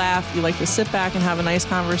good laugh, you like to sit back and have a nice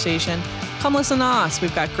conversation, come listen to us.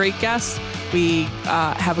 We've got great guests. We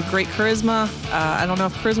have a great charisma. I don't know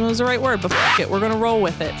if charisma is the right word, but fuck it, we're going to roll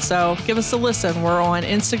with it. So give us a listen. We're on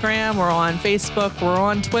Instagram, we're on Facebook, we're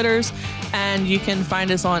on Twitters, and you can find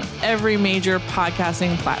us on every major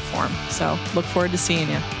podcasting platform. So look forward to seeing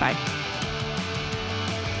you. Bye.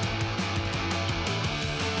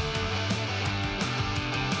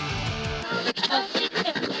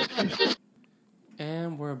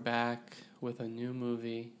 And we're back with a new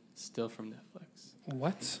movie, still from Netflix.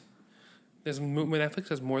 What? Netflix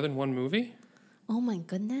has more than one movie? Oh my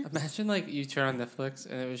goodness. Imagine like you turn on Netflix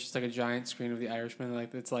and it was just like a giant screen of The Irishman.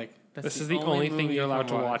 Like it's like This is the only thing movie you're you allowed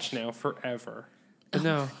to can watch now forever. But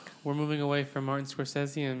no, we're moving away from Martin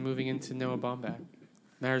Scorsese and moving into Noah Baumbach.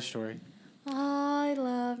 Marriage Story. I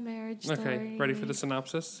love Marriage Story. Okay, ready for the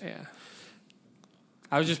synopsis? Yeah.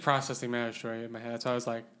 I was just processing Marriage Story in my head, so I was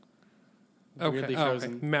like, weirdly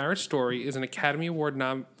frozen. Okay. Marriage Story is an Academy Award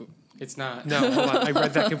It's not. No, hold on. I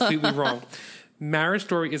read that completely wrong. Marriage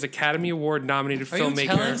Story is Academy Award nominated filmmaker you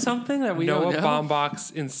telling something that we Noah don't know? Baumbach's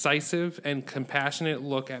incisive and compassionate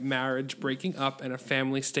look at marriage breaking up and a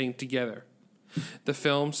family staying together. The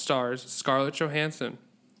film stars Scarlett Johansson,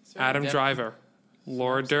 Adam Driver,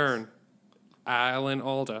 Laura Dern, Alan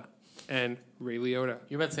Alda, and Ray Liotta.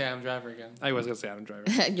 You're about to say Adam Driver again. I was going to say Adam Driver.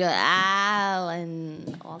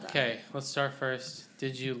 And all that. Okay, let's start first.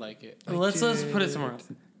 Did you like it? I Let's put it did. somewhere else.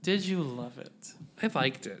 Did you love it? I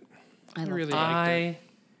liked it. I I love really liked it.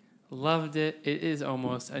 I loved it. It is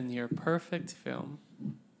almost a near perfect film.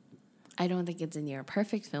 I don't think it's a near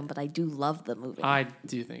perfect film, but I do love the movie. I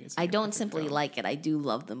do think it's. a I near don't perfect simply film. like it. I do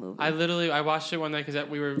love the movie. I watched it one night because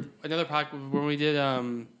we were another podcast when we did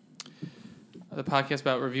the podcast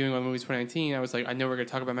about reviewing on movies 2019. I was like, I know we're gonna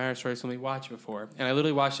talk about Marriage Story, so let me watch it before. And I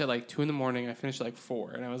literally watched it at like 2 a.m. I finished at like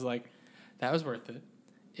 4, and I was like, that was worth it.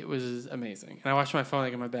 It was amazing. And I watched my phone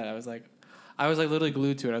like in my bed. I was like literally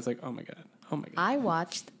glued to it. I was like, oh my god. I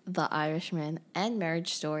watched The Irishman and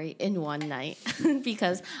Marriage Story in one night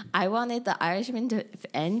because I wanted The Irishman to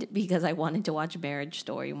end because I wanted to watch Marriage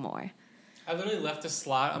Story more. I literally left a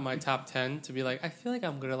slot on my top 10 to be like, I feel like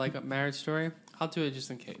I'm gonna like a Marriage Story. I'll do it just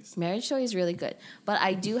in case. Marriage Story is really good, but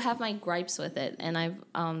I do have my gripes with it, and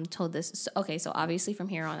I've told this. So obviously from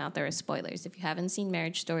here on out there are spoilers. If you haven't seen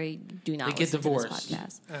Marriage Story, do not They get listen divorced. to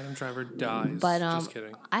this podcast. Adam Driver dies. But Just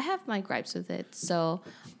kidding. I have my gripes with it. So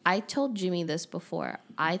I told Jimmy this before.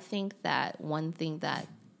 I think that one thing that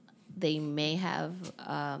they may have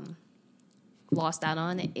lost out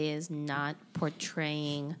on is not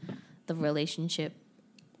portraying the relationship,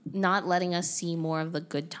 not letting us see more of the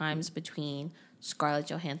good times between Scarlett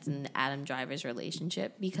Johansson and Adam Driver's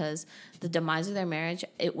relationship, because the demise of their marriage,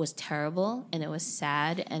 it was terrible and it was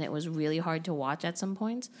sad and it was really hard to watch at some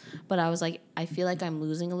points. But I was like, I feel like I'm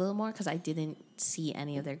losing a little more because I didn't see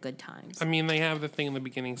any of their good times. I mean, they have the thing in the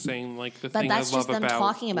beginning saying, like, the But thing that's I love just them about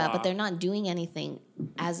talking about, but blah. they're not doing anything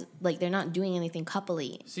they're not doing anything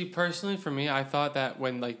coupley. See, personally, for me, I thought that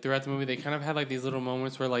when like throughout the movie, they kind of had like these little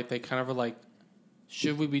moments where like they kind of were like,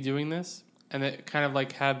 should we be doing this? And it kind of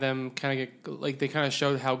like had them kind of get like they kind of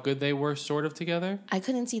showed how good they were sort of together. I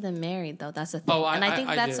couldn't see them married though. That's the thing. Oh, and I think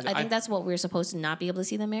I did. I think that's what we're supposed to not be able to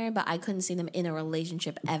see them married, but I couldn't see them in a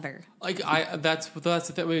relationship ever. Like that's the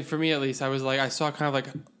thing. I mean, for me at least. I was like I saw kind of like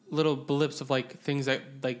little blips of like things that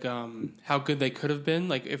like how good they could have been,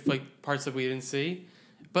 like if like parts that we didn't see.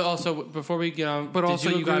 But also before we get on, But did also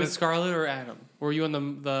you you agree gotta- with Scarlett or Adam? Were you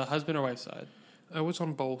on the husband or wife side? I was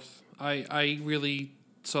on both. I really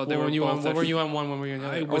saw they When were you both. when were you on one? When were you on the I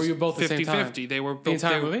other? Or was were you both at the same time? 50-50. They were both. The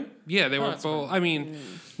entire they were- movie? Yeah, they Oh, were that's both. fine. I mean,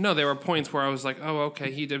 no, there were points where I was like, oh,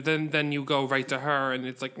 okay, he did. Then you go right to her, and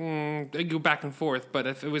it's like, they go back and forth. But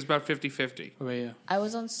if it was about 50-50. What about you? I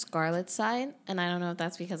was on Scarlett's side, and I don't know if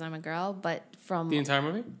that's because I'm a girl, but from The entire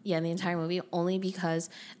movie? the entire movie, only because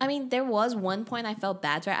I mean there was one point I felt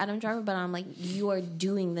bad for Adam Driver, but I'm like, you are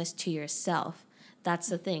doing this to yourself. That's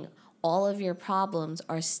the thing. All of your problems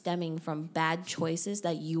are stemming from bad choices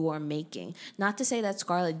that you are making. Not to say that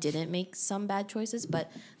Scarlett didn't make some bad choices,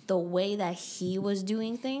 but the way that he was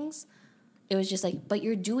doing things, it was just like, but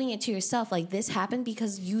you're doing it to yourself. Like, this happened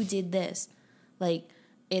because you did this. Like,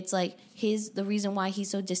 it's like the reason why he's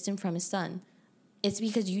so distant from his son. It's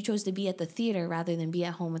because you chose to be at the theater rather than be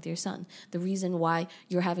at home with your son. The reason why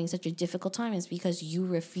you're having such a difficult time is because you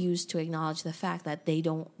refuse to acknowledge the fact that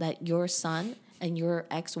that your son and your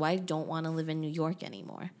ex-wife don't want to live in New York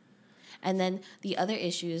anymore. And then the other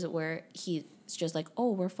issues where he's just like,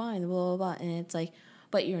 oh, we're fine, blah, blah, blah. And it's like,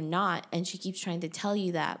 but you're not. And she keeps trying to tell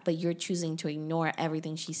you that, but you're choosing to ignore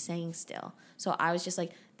everything she's saying still. So I was just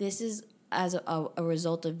like, this is as a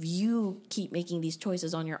result of you keep making these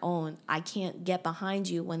choices on your own. I can't get behind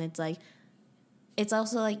you when it's like, it's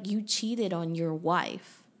also like you cheated on your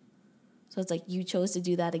wife. So it's like you chose to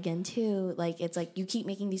do that again too. Like, it's like you keep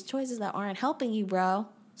making these choices that aren't helping you, bro.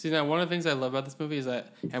 See, now one of the things I love about this movie is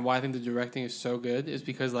that, and why I think the directing is so good, is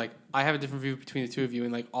because like I have a different view between the two of you,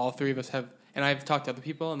 and like all three of us have, and I've talked to other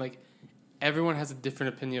people, and like everyone has a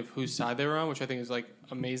different opinion of whose side they were on, which I think is like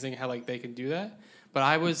amazing how like they can do that. But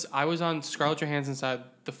I was on Scarlett Johansson's side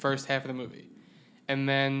the first half of the movie, and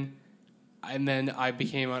then I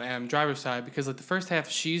became on Adam Driver's side because like the first half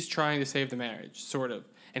she's trying to save the marriage, sort of.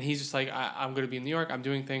 And he's just like, I'm going to be in New York. I'm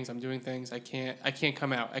doing things. I can't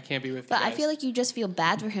come out. I can't be with you But guys. I feel like you just feel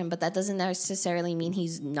bad for him, but that doesn't necessarily mean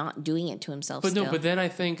he's not doing it to himself still. But then I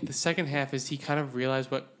think the second half is he kind of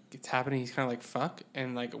realized what's happening. He's kind of like, fuck,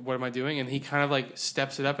 and like, what am I doing? And he kind of like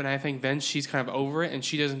steps it up. And I think then she's kind of over it, and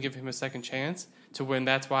she doesn't give him a second chance to win.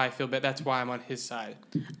 That's why I feel bad. That's why I'm on his side.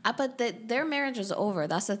 But their marriage was over.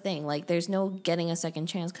 That's the thing. Like, there's no getting a second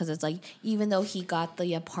chance because it's like, even though he got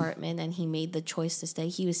the apartment and he made the choice to stay,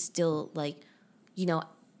 he was still like, you know,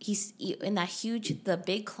 he's in that the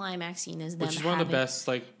big climax scene is them, which is one of the best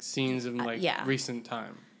like scenes in like yeah. recent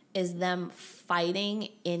time. Is them fighting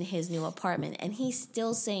in his new apartment, and he's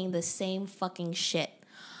still saying the same fucking shit.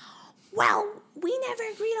 Well, we never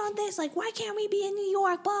agreed on this. Like, why can't we be in New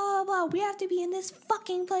York? Blah, blah, blah. We have to be in this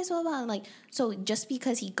fucking place, blah, blah. Like, so just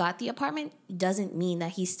because he got the apartment doesn't mean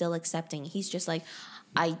that he's still accepting. He's just like,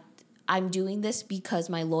 I'm doing this because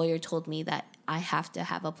my lawyer told me that I have to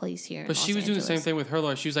have a place here. But she was doing the same thing with her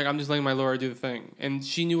lawyer. She was like, I'm just letting my lawyer do the thing. And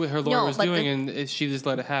she knew what her lawyer was doing, and she just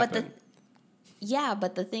let it happen.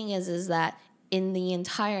 But the thing is that in the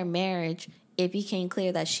entire marriage, it became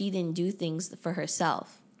clear that she didn't do things for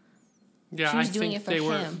herself. Yeah, she was I doing think it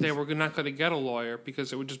for him. they were not going to get a lawyer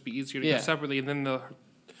because it would just be easier to go separately. And then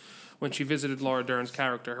when she visited Laura Dern's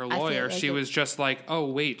character, her lawyer, she was just like, "Oh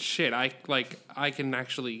wait, shit! I can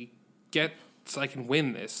actually I can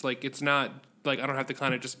win this. Like, it's not like I don't have to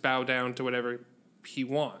kind of just bow down to whatever he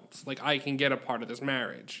wants. Like, I can get a part of this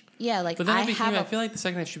marriage." Yeah, like, but then I feel like the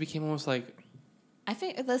second half she became almost like. I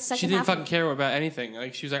think the second she didn't half fucking care about anything.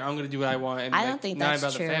 Like, she was like, I'm going to do what I want. And I don't think that's not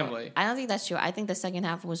about true. the family. I don't think that's true. I think the second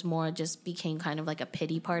half was more just became kind of like a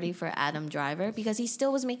pity party for Adam Driver because he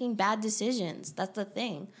still was making bad decisions. That's the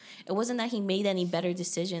thing. It wasn't that he made any better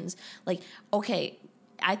decisions. Like, okay,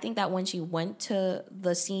 I think that when she went to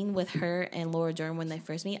the scene with her and Laura Dern when they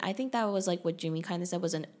first meet, I think that was like what Jimmy kind of said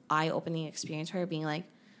was an eye-opening experience for her, being like,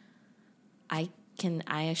 I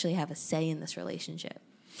actually have a say in this relationship.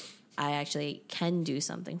 I actually can do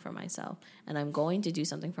something for myself, and I'm going to do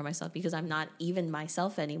something for myself because I'm not even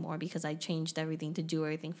myself anymore because I changed everything to do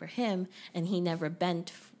everything for him, and he never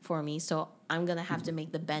bent for me, so I'm going to have to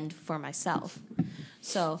make the bend for myself.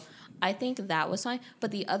 So I think that was fine. But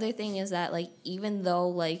the other thing is that, like, even though,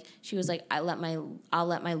 like, she was like, I'll let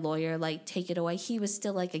my lawyer, like, take it away, he was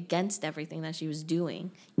still, like, against everything that she was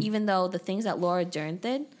doing. Even though the things that Laura Dern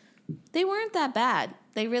did, they weren't that bad.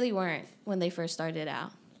 They really weren't when they first started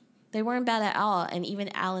out. They weren't bad at all. And even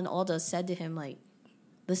Alan Alda said to him, like,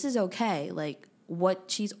 this is okay. Like, what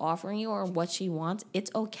she's offering you or what she wants, it's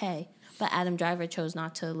okay. But Adam Driver chose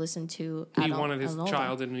not to listen to He wanted his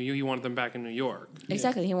child in New York. He wanted them back in New York.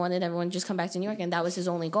 Exactly. He wanted everyone to just come back to New York, and that was his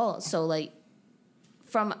only goal. So, like,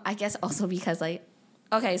 I guess also because, like,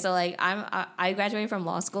 okay, so, like, I graduated from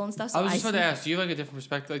law school and stuff. So I was just about to ask, do you have, like, a different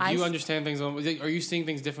perspective? Like, do you understand things? Are you seeing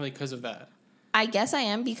things differently because of that? I guess I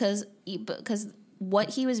am because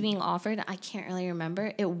what he was being offered, I can't really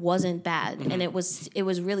remember. It wasn't bad. Mm-hmm. And it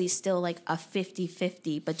was really still like a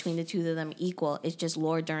 50-50 between the two of them equal. It's just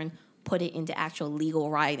Laura Dern put it into actual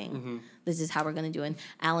legal writing. Mm-hmm. This is how we're going to do it. And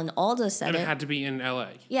Alan Alda said it. And it had to be in L.A.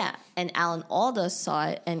 Yeah. And Alan Alda saw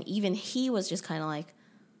it, and even he was just kind of like,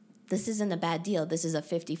 this isn't a bad deal. This is a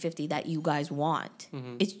 50-50 that you guys want.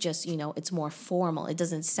 Mm-hmm. It's just, it's more formal. It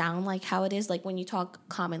doesn't sound like how it is. Like when you talk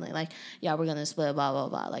commonly, like, yeah, we're going to split, blah, blah,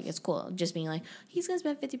 blah. Like, it's cool. Just being like, he's going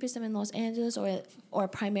to spend 50% in Los Angeles or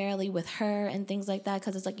primarily with her and things like that.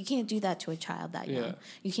 Because it's like, you can't do that to a child that young.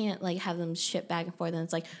 You can't, like, have them ship back and forth. And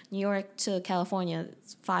it's like New York to California,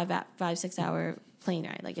 it's 5-6 hour plane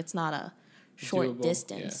ride. Like, it's not a short doable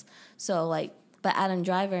distance. Yeah. So, like, but Adam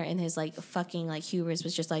Driver and his, like, fucking, like, hubris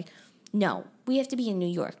was just like, no, we have to be in New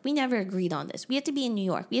York. We never agreed on this. We have to be in New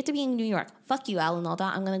York. We have to be in New York. Fuck you, Alan Alda.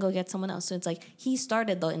 I'm going to go get someone else. So it's like he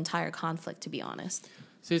started the entire conflict, to be honest.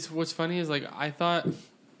 See, what's funny is, like, I thought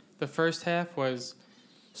the first half was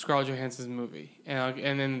Scarlett Johansson's movie.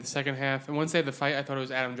 And then the second half, and once they had the fight, I thought it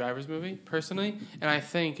was Adam Driver's movie, personally. And I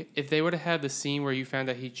think if they would have had the scene where you found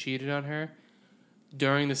out he cheated on her,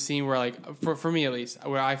 during the scene where, like, for me at least,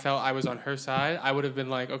 where I felt I was on her side, I would have been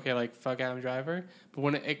like, okay, like, fuck Adam Driver.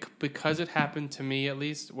 But because it happened to me, at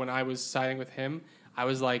least, when I was siding with him, I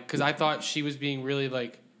was like, because I thought she was being really,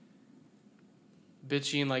 like,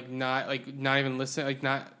 bitchy and, like, not even listening, like,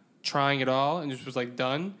 not trying at all, and just was, like,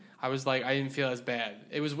 done. I was like, I didn't feel as bad.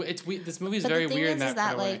 It's weird. This movie is very weird in that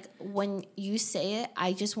kind of way. Like, when you say it,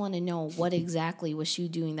 I just want to know what exactly was she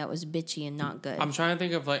doing that was bitchy and not good. I'm trying to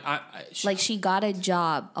think of, like, she got a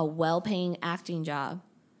job, a well-paying acting job.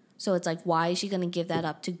 So it's like, why is she going to give that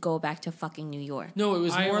up to go back to fucking New York? No, it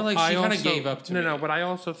was more like she kind of gave up to me. No, what I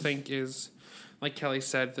also think is, like Kelly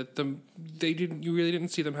said, that you really didn't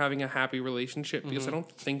see them having a happy relationship because I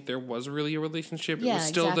don't think there was really a relationship. Yeah, it was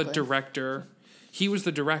still exactly. the director he was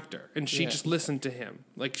the director, and she Yeah. just listened to him.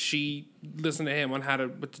 Like, she listened to him on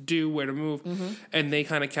what to do, where to move, and they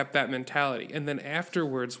kind of kept that mentality. And then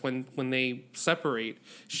afterwards, when they separate,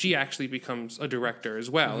 she actually becomes a director as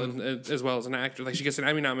well, and as well as an actor. Like, she gets an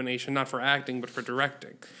Emmy nomination, not for acting, but for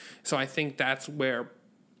directing. So I think that's where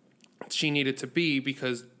she needed to be,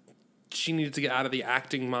 because she needed to get out of the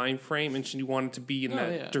acting mind frame, and she wanted to be in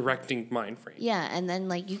that directing mind frame. Yeah, and then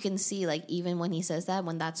like you can see like even when he says that,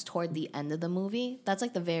 when that's toward the end of the movie, that's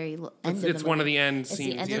like the very end of the movie. It's one of the end It's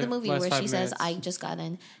scenes. the end of the movie Last where 5 she says, minutes. "I just got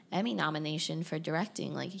an Emmy nomination for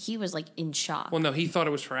directing." Like he was like in shock. Well, no, he thought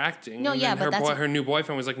it was for acting. No, and yeah, then but that's- her new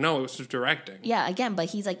boyfriend was like, no, it was for directing. Yeah, again, but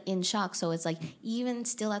he's like in shock. So it's like even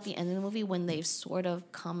still at the end of the movie when they've sort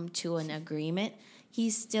of come to an agreement,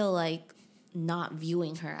 he's still like not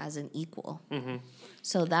viewing her as an equal.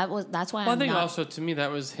 So that's why Well, I I'm think not. also to me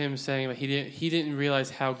that was him saying that he didn't realize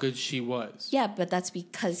how good she was. Yeah, but that's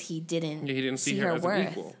because he didn't. Yeah, he didn't see her her as an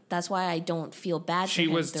worth. equal. That's why I don't feel bad. She for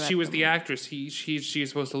him was throughout the movie. actress. She's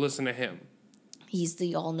supposed to listen to him. He's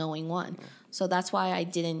the all-knowing one. So that's why I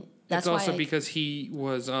didn't. That's It's why also I, because he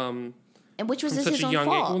was and which was from his such a own young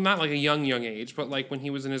age. fault. Well, not like a young age, but like when he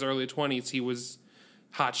was in his early 20s, he was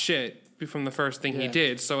hot shit from the first thing he Yeah.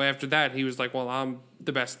 did. So after that, he was like, well, I'm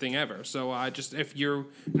the best thing ever. So if you're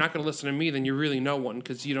not going to listen to me, then you're really no one,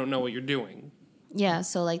 because you don't know what you're doing. Yeah,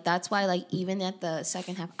 so like that's why like even at the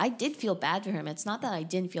second half, I did feel bad for him. It's not that I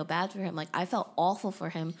didn't feel bad for him. Like I felt awful for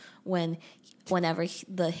him whenever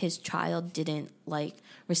his child didn't like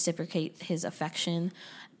reciprocate his affection,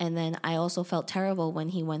 and then I also felt terrible when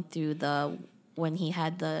he went through when he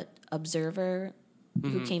had the observer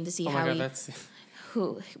who came to see Oh how my god, he that's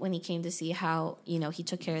when he came to see how he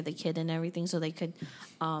took care of the kid and everything, so they could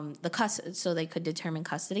so they could determine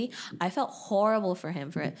custody. I felt horrible for him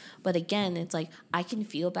for it, but again, it's like I can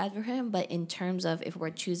feel bad for him. But in terms of if we're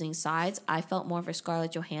choosing sides, I felt more for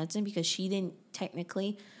Scarlett Johansson because she didn't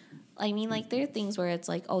technically. I mean, like there are things where it's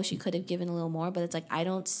like, oh, she could have given a little more, but it's like I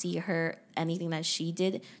don't see her anything that she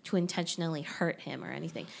did to intentionally hurt him or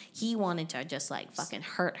anything. He wanted to just like fucking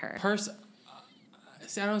hurt her.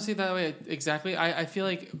 See, I don't see it that way exactly. I feel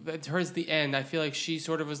like towards the end, I feel like she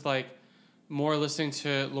sort of was like more listening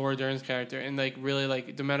to Laura Dern's character, and like really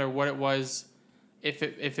like no matter what it was, if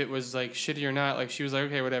it was like shitty or not, like she was like,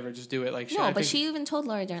 okay, whatever, just do it. Like No, but she even told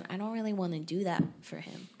Laura Dern, I don't really want to do that for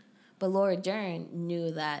him. But Laura Dern knew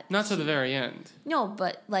that. not to the very end. No,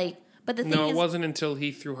 but the thing No, is, it wasn't until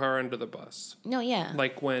he threw her under the bus. No, yeah.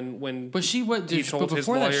 Like when But she what? He Dude, told but his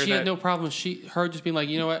before that, lawyer she that- had no problem. Her just being like,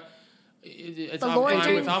 you know what? It's, But I'm Laura fine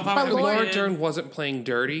Dern- with- I'm but fine with Laura Laura it. Dern wasn't playing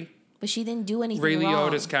dirty, But she didn't do anything Ray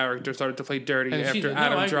wrong. Liotta's character started to play dirty And she after did. No, I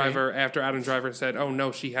Adam agree. Driver. After Adam Driver said, "Oh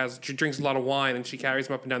no, she drinks a lot of wine and she carries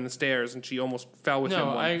him up and down the stairs and she almost fell with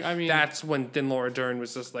No, him." I mean- that's when then Laura Dern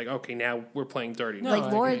was just like, "Okay, now we're playing dirty." No, Like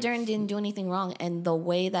I Laura agree. Dern didn't do anything wrong, and the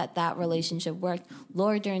way that relationship worked,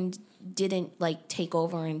 Laura Dern didn't like take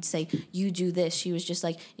over and say, "You do this." She was just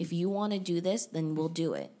like, "If you want to do this, then we'll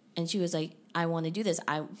do it." And she was like, "I want to do this."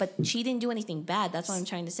 But she didn't do anything bad. That's what I'm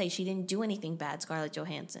trying to say. She didn't do anything bad, Scarlett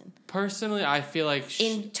Johansson. Personally, I feel like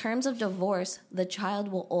In terms of divorce, the child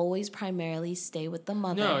will always primarily stay with the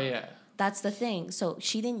mother. no, yeah. That's the thing. So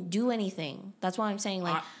she didn't do anything. That's why I'm saying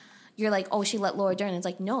like. You're like, oh, she let Laura Dern. It's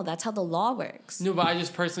like, no, that's how the law works. No, but I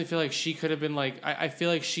just personally feel like she could have been like, I feel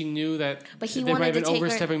like she knew that But he they might have wanted been to take her-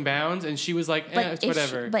 overstepping bounds, and she was like, it's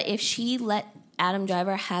whatever. But if she let Adam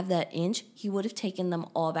Driver have that inch, he would have taken them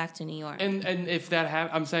all back to New York. and if that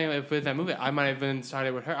happened, I'm saying if with that movie, I might have been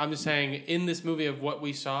sided with her. I'm just saying in this movie of what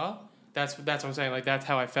we saw, that's what I'm saying. Like that's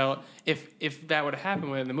how I felt. If that would have happened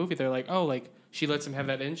when in the movie, they're like, oh, like she lets him have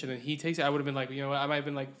that inch, and then he takes it. I would have been like, you know what? I might have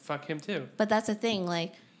been like, fuck him too. But that's the thing,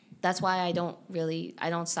 like that's why I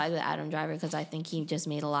don't side with Adam Driver because I think he just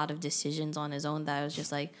made a lot of decisions on his own that I was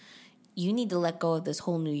just like, you need to let go of this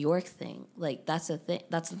whole New York thing. Like that's the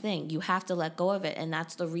thing. You have to let go of it, and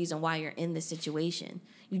that's the reason why you're in this situation.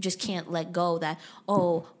 You just can't let go that,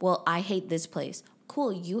 oh, well, I hate this place.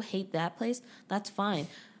 Cool, you hate that place. That's fine.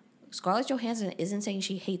 Scarlett Johansson isn't saying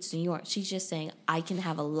she hates New York. She's just saying I can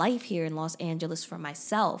have a life here in Los Angeles for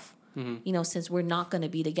myself. Since we're not going to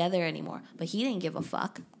be together anymore. But he didn't give a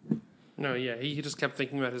fuck. No, yeah, he just kept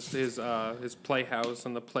thinking about his playhouse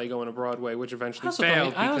and the play going to Broadway, which eventually I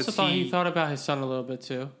failed. also because thought he thought about his son a little bit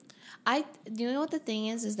too. You know what the thing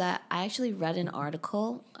is that I actually read an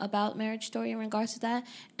article about Marriage Story in regards to that,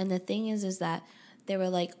 and the thing is that they were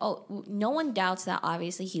like, oh, no one doubts that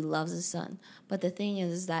obviously he loves his son, but the thing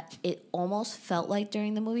is that it almost felt like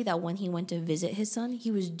during the movie that when he went to visit his son, he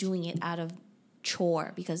was doing it out of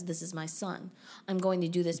chore because this is my son. I'm going to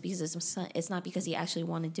do this because it's my son. It's not because he actually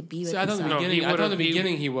wanted to be with See, I his thought in son. the No, beginning, he I thought in the would've- he-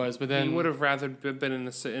 beginning he was, but then He would have rather been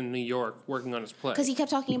in New York working on his play. Because he kept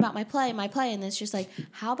talking about my play, and it's just like,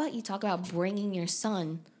 how about you talk about bringing your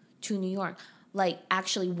son to New York? Like,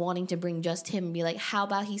 actually wanting to bring just him and be like, how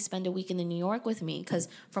about he spend a weekend in New York with me? Because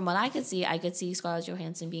from what I could see Scarlett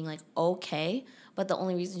Johansson being like, okay, but the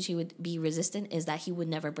only reason she would be resistant is that he would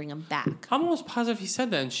never bring him back. I'm almost positive he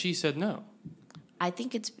said that, and she said no. I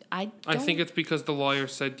think it's, I think it's because the lawyer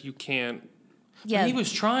said you can't. yeah. He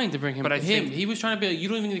was trying to bring him. But I think- he was trying to be like, you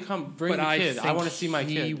don't even need to come bring But the I kid. think I want to see my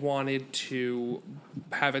he kid. wanted to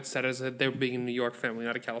have it said as that they're being a New York family,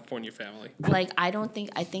 not a California family. Like, I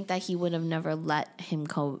think that he would have never let him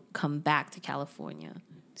come back to California,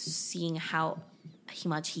 seeing how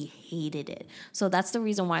much he hated it. So that's the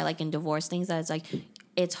reason why, like, in divorce things, that it's like,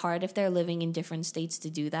 it's hard if they're living in different states to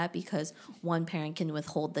do that because one parent can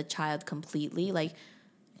withhold the child completely. Like,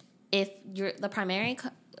 if you're the primary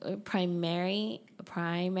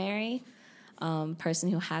person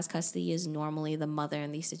who has custody is normally the mother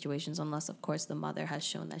in these situations, unless, of course, the mother has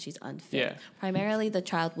shown that she's unfit. Yeah. Primarily, the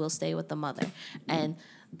child will stay with the mother. And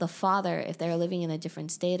the father, if they're living in a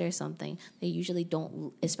different state or something, they usually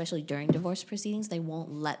don't, especially during divorce proceedings, they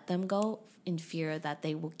won't let them go in fear that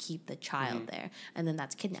they will keep the child there. And then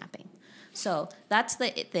that's kidnapping. So that's the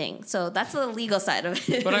thing. So that's the legal side of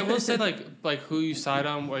it. But I will say, like who you side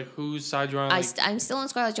on, like whose side you're on. Like, I'm still on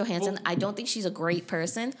Scarlett Johansson. I don't think she's a great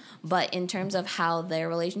person, but in terms of how their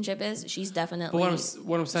relationship is, she's definitely. but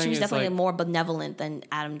what I'm saying she was is definitely like, more benevolent than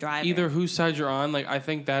Adam Driver. either whose side you're on. Like I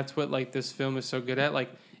think that's what like this film is so good at. Like,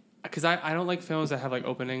 because I don't like films that have like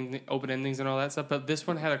open endings and all that stuff. But this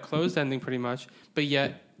one had a closed ending pretty much. But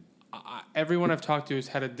yet, everyone I've talked to has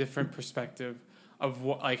had a different perspective of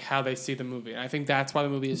what, like how they see the movie. And I think that's why the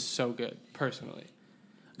movie is so good, personally.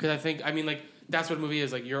 Because I mean, like that's what a movie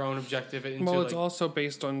is, like your own objective. Into, Well, it's like, also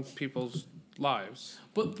based on people's lives.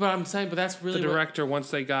 But I'm saying, but that's really The what- director,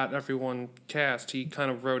 once they got everyone cast, he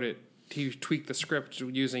kind of wrote it. He tweaked the script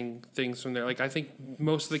using things from there. Like I think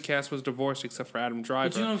most of the cast was divorced except for Adam Driver.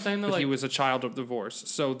 But you know what I'm saying, though? But he Like- was a child of divorce,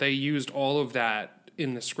 so they used all of that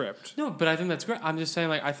in the script. No, but I think that's great. I'm just saying,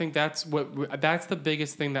 like, I think that's the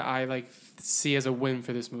biggest thing that I like see as a win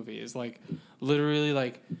for this movie is like literally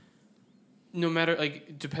like no matter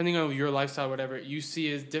like depending on your lifestyle, whatever you see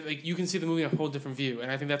is like you can see the movie in a whole different view,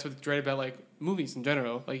 and I think that's what's great about like movies in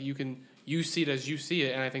general. Like you see it as you see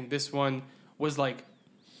it, and I think this one was like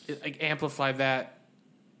it, like amplified that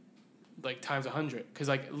like times 100 because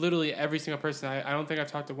like literally every single person I don't think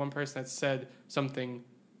I've talked to one person that said something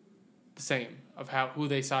the same of who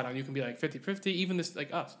they saw it on. You can be like 50-50, even this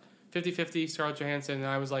like us 50-50 Scarlett Johansson, and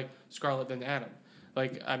I was like Scarlett then Adam.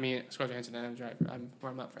 Like I mean Scarlett Johansson and Adam Driver.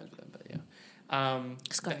 I'm not friends with them, but yeah.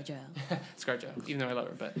 ScarJo. ScarJo, even though I love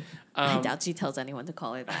her, but I doubt she tells anyone to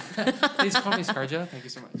call her that. please call me ScarJo. Thank you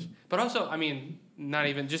so much. But also, I mean, not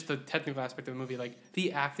even just the technical aspect of the movie. Like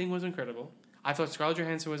the acting was incredible. I thought Scarlett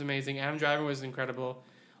Johansson was amazing. Adam Driver was incredible.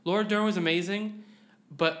 Laura Dern was amazing.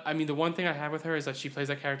 But I mean, the one thing I have with her is that she plays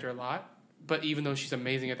that character a lot. But even though she's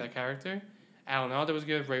amazing at that character, Alan Alda was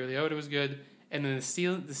good. Ray Liotta was good. And then the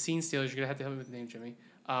scene stealers, you're gonna have to help me with the name, Jimmy.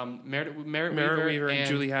 Merritt Weaver and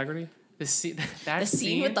Julie Haggerty. The scene The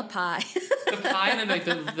scene with the pie. the pie and then like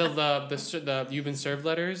the you've been served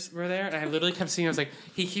letters were there, and I literally kept seeing. I was like,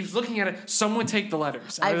 he keeps looking at it. Someone take the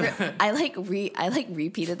letters. I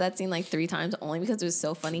repeated that scene like 3 times only because it was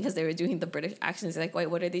so funny because they were doing the British accents. Like, wait,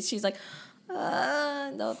 what are these? She's like,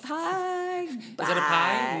 the pie. Is it a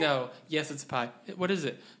pie? No. Yes, it's a pie. What is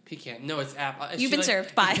it? Pecan. No, it's apple. You've been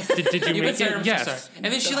served. Bye. Did you You've been make served. it? I'm Yes. so sorry.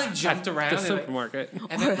 And then she like jumped around. The and, like, supermarket.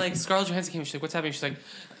 and then like Scarlett Johansson came. She's like, "What's happening?" She's like,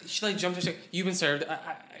 she like jumped. She's like, "You've been served."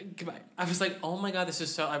 Goodbye. I was like, "Oh my god, this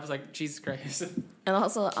is so." I was like, "Jesus Christ." And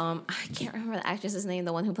also, I can't remember the actress's name,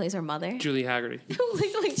 the one who plays her mother. Julie Haggerty.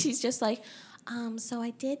 like she's just like, so I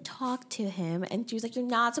did talk to him, and she was like, "You're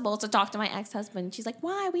not supposed to talk to my ex-husband." She's like,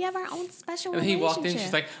 "Why? We have our own special And he relationship." walked in.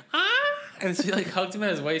 She's like, "Ah!" And she like hugged him at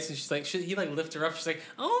his waist, and she's like, he like lifted her up. She's like,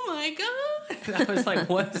 "Oh my god!" And I was like,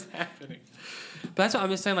 "What is happening?" But that's what I'm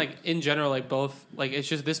just saying. Like in general, like both, like it's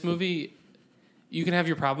just this movie. You can have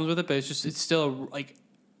your problems with it, but it's still like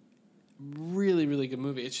really, really good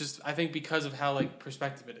movie. It's just I think because of how like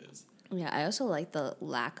perspective it is. Yeah, I also like the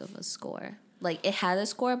lack of a score. Like, it had a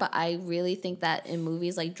score, but I really think that in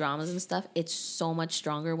movies like dramas and stuff, it's so much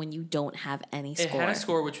stronger when you don't have any score. It had a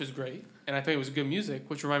score which was great, and I think it was good music,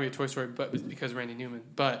 which reminded me of Toy Story, but it was because of Randy Newman.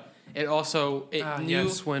 But it also knew.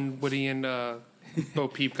 Yes, when Woody and Bo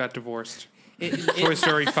Peep got divorced. Toy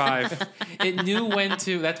Story 5. It knew when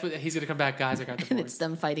to. That's what he's gonna come back, guys. I got the And it's force.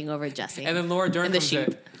 them fighting over Jesse. And then Laura Dern And the comes in,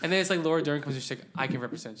 sheep. and then it's like Laura Dern comes in. She's like, "I can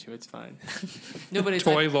represent you. It's fine." No, but it's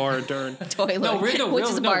Toy like, Laura Dern. Toy No, Lord, real- which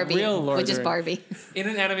is no, Barbie. real Laura Which is Dern. Barbie. in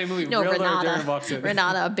an anime movie. No, real Laura Dern Renata. walks in.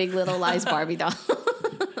 Renata, a Big Little Lies Barbie doll.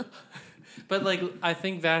 But like, I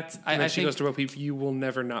think that's. And then I she think goes to Bo Peep, you will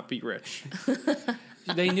never not be rich.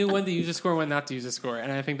 they knew when to use a score and when not to use a score,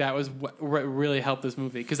 and I think that was what really helped this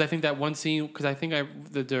movie. Because I think that one scene, because I think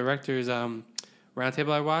the director's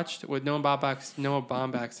roundtable I watched with Noah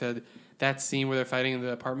Baumbach said that scene where they're fighting in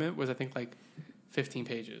the apartment was, I think, like 15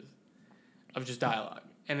 pages of just dialogue,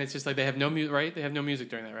 and it's just like they have no music, right? They have no music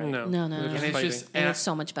during that, right? No. No. They're And it's fighting. just And it's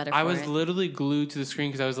so much better I for was it. literally glued to the screen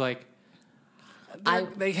because I was like,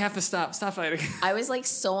 they have to stop fighting. I was like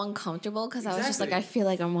so uncomfortable because I was just like, Exactly. I feel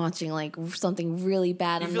like I'm watching like something really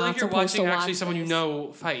bad. You I'm feel not like you're supposed watching to watch actually someone you this.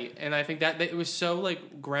 know fight, and I think that it was so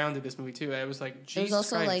like grounded. This movie too. It was like It Jesus was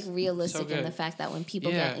also Christ, like realistic so in the good. fact that when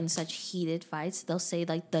people Yeah. get in such heated fights, they'll say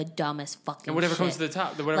like the dumbest fucking and whatever shit. comes to the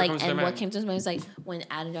top, whatever Like, comes to and their what mind. came to his mind was like when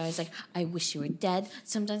Adam died, I was like, I wish you were dead.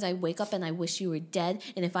 Sometimes I wake up and I wish you were dead.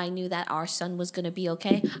 And if I knew that our son was gonna be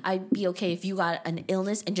okay, I'd be okay if you got an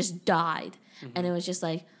illness and just died. Mm-hmm. And it was just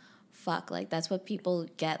like, fuck, like that's what people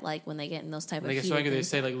get like when they get in those type When of they get so heated angry, they things.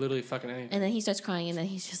 say like literally fucking anything. And then he starts crying, and then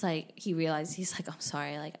he's just like, he realized, he's like, I'm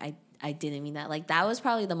sorry, like I didn't mean that. Like that was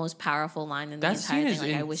probably the most powerful line in the That entire scene thing. is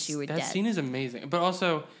Like I wish you were that dead. scene is amazing. But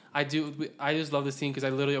also, I just love the scene because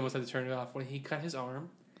I literally almost had to turn it off when he cut his arm.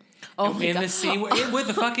 Oh my in god! the scene with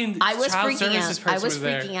the fucking I was child freaking services out. person I was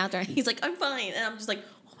there. freaking out there. He's like, I'm fine, and I'm just like,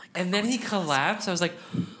 oh my god! And then he collapsed. I was like,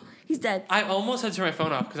 He's dead. I almost had to turn my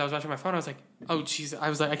phone off because I was watching my phone. I was like, oh jeez. I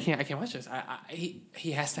was like, I can't watch this.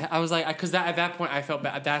 He has to. I was like, because at that point I felt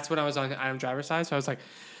bad. That's when I was on Adam Driver's side. So I was like,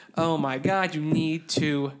 oh my god, you need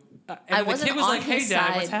to. And I the wasn't kid was on like, hey his dad,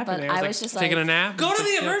 side, what's happening? but I like, was just Taking like, a nap? go to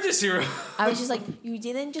the emergency room. I was just like, you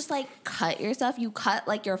didn't just like cut yourself. You cut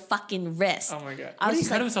like your fucking wrist. Oh my god. I What was did he just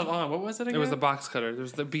cut like, himself on? What was it again? It was the box cutter. There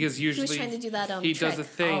was because usually trying to do that, he trick. does a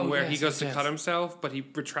thing Oh, where yes, he goes to yes. cut himself, but he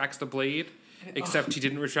retracts the blade. Except he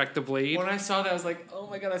didn't retract the blade. When I saw that, I was like, oh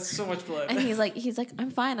my god, that's so much blood. and he's like,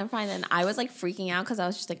 I'm fine. And I was like freaking out because I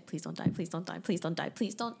was just like, please don't die, please don't die, please don't die,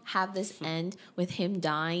 please don't have this end with him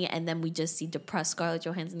dying, and then we just see depressed Scarlett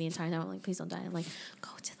Johansson the entire time. I'm like, please don't die. I'm like,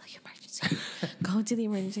 go to the emergency room, go to the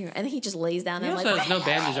emergency room, and then he just lays down. He And I'm also like, has no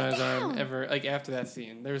bandage on his down. arm ever, like after that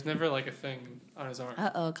scene. There was never like a thing on his arm.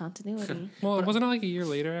 Continuity. Well, wasn't it like a year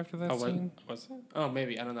later after that Oh, scene? was it? Oh,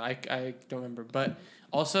 maybe. I don't know. I don't remember. But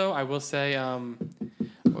also, I will say,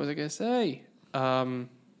 what was I going to say? I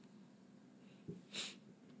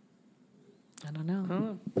don't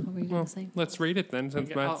know. What were you gonna say? Let's rate it then.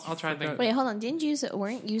 Since Okay, Matt's I'll try and think. forgot. Wait, hold on.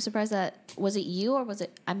 Weren't you surprised that, was it you or was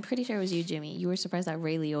it, I'm pretty sure it was you, Jimmy. You were surprised that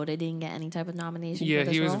Ray Liotta didn't get any type of nomination Yeah, for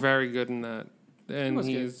this he was role? very good in that, and was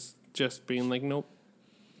good. he's just being like, nope.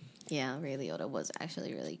 Yeah, Ray Liotta was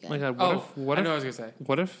actually really good. My God, What I know what I was going to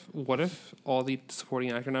say. what if all the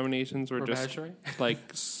supporting actor nominations were For just Bachelor?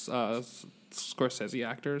 like Scorsese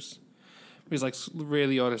actors? He's like Ray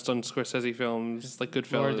Liotta's done Scorsese films, like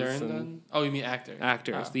Laura Goodfellas, Dern and done? Oh, you mean actor?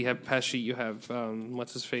 actors. Oh. You have Pesci, you have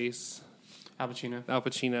what's his face, Al Pacino. Al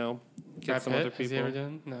Pacino, Brad get some Pitt? other Has he people. ever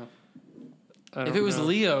done? No. I If don't it was know.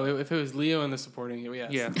 Leo, if it was Leo in the supporting,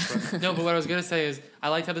 yes. Yeah, but- No, but what I was gonna say is I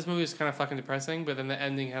liked how this movie was kind of fucking depressing, but then the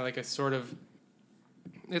ending had like a sort of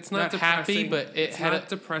it's not not happy, depressing, but it it's had not a-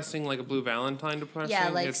 depressing like a Blue Valentine depressing. yeah,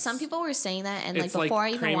 like It's- some people were saying that, and like it's before I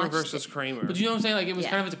like even Kramer watched versus it, Kramer. But you know what I'm saying? Like it was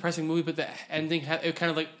Yeah. kind of a depressing movie, but the ending had it kind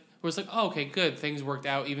of like it was like, oh, okay, good, things worked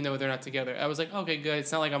out, even though they're not together. I was like, okay, good.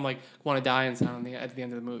 It's not like I'm like want to die and sound at the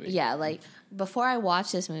end of the movie. yeah, like before I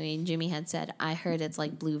watched this movie, Jimmy had said, I heard it's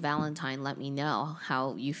like Blue Valentine. Let me know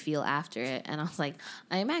how you feel after it. And I was like,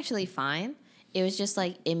 I am actually fine. It was just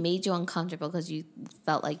like it made you uncomfortable because you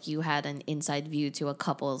felt like you had an inside view to a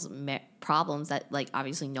couple's problems that like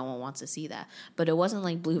obviously no one wants to see that. But it wasn't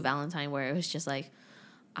like Blue Valentine where it was just like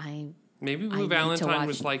maybe I Blue need to Valentine watch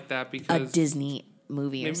was like that a because Disney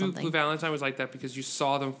movie or maybe something. Blue Valentine was like that because you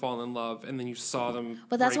saw them fall in love and then you saw them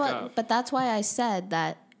But that's break what. up. But that's why I said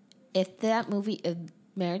that if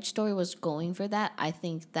Marriage Story was going for that, I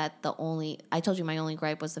think that I told you my only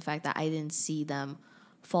gripe was the fact that I didn't see them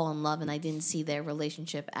fall in love and I didn't see their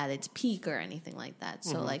relationship at its peak or anything like that.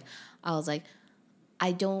 So like, I was like,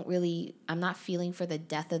 I'm not feeling for the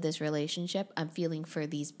death of this relationship. I'm feeling for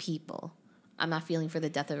these people. I'm not feeling for the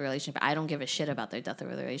death of the relationship. I don't give a shit about their death of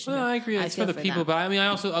the relationship. Well, I agree. It's for feel the people, them. but I mean,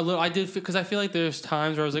 I did because I feel like there's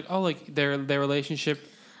times where I was like, oh, like their relationship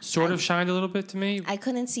sort of shined a little bit to me. I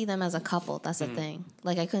couldn't see them as a couple. That's the thing.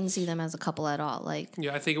 Like I couldn't see them as a couple at all. Like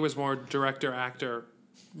Yeah, I think it was more director actor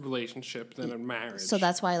relationship than a marriage. So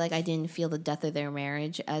that's why, like, I didn't feel the death of their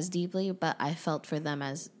marriage as deeply, but I felt for them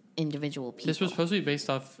as individual people. This was supposed to be based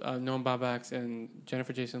off Noah Baumbach's and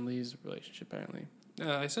Jennifer Jason Leigh's relationship, apparently.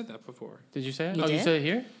 I said that before. Did you say it? You You did? said it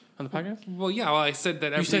here on the podcast? Well, yeah. Well, I said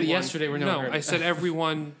that. You said it yesterday. We're no. heard I it. said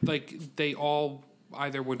everyone like they all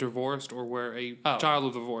either were divorced or were a child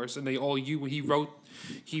of divorce, and they all he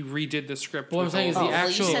redid the script. What I'm saying is the well,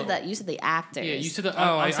 actual. you said the actors. Yeah, you said the.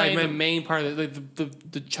 Oh, I'm saying I the meant- main part of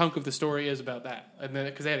the chunk of the story is about that, and then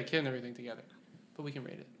because they had a kid and everything together. But we can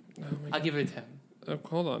rate it. I'll give it a 10.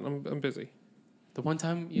 Hold on, I'm busy. The one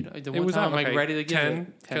time It was I'm like okay. ready to give 10,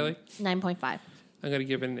 it 10. Kelly. 9.5. I'm gonna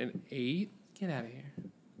give it an 8, Get out of here.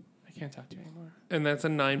 I can't talk to you anymore. and that's a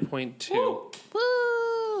 9.2.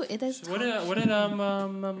 Woo! It is. What did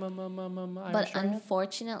But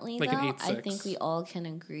unfortunately, Like an though, 8.6. I think we all can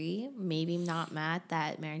agree, maybe not Matt,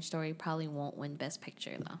 that Marriage Story probably won't win Best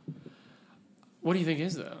Picture, though. What do you think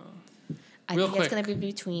is though? I Real think it's quick. going to be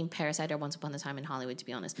between Parasite or Once Upon a Time in Hollywood, to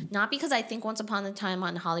be honest. Not because I think Once Upon a Time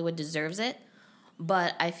in Hollywood deserves it,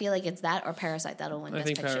 but I feel like it's that or Parasite that'll win I Best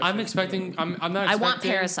think Picture. Parasite. I'm expecting. I'm not. I Expecting, want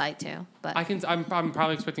Parasite too, but I'm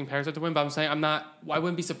probably expecting Parasite to win, but I'm saying I'm not. I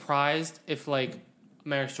wouldn't be surprised if like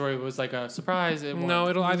Marriage Story was like a surprise. It won. No,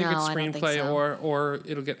 it'll either get No, I don't think screenplay so. or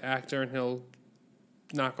it'll get actor, and he'll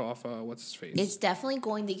knock off what's his face. it's definitely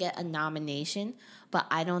going to get a nomination, but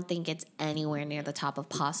I don't think it's anywhere near the top of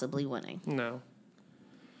possibly winning. No.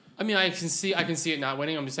 I mean, I can see it not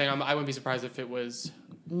winning. I'm just saying I wouldn't be surprised if it was.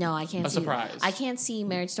 No, I can't A see surprise. I can't see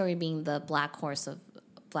Marriage Story being the black horse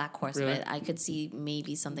Really? of it. I could see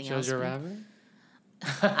maybe something else. Jojo Rabbit.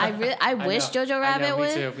 I wish know. Jojo I Rabbit know,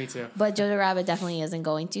 would. Me too. But Jojo Rabbit definitely isn't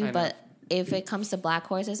going I to. know. But if it comes to black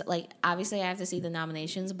horses, like obviously I have to see the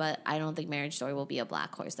nominations, but I don't think Marriage Story will be a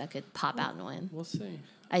black horse that could pop out and win. We'll see.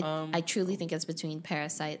 I truly think it's between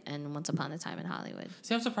Parasite and Once Upon a Time in Hollywood.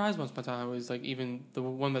 See, I'm surprised Once Upon a Time was like even the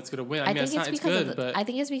one that's gonna win. I I mean, think it's it's because good, of but I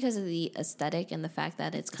think it's because of the aesthetic and the fact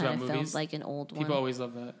that it's kind about of filmed movies. like an old people one. always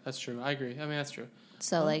love that. That's true. I agree. I mean, that's true.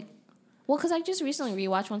 So like, well, because I just recently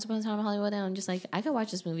rewatched Once Upon a Time in Hollywood, and I'm just like, I could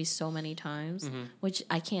watch this movie so many times, Mm-hmm. which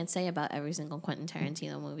I can't say about every single Quentin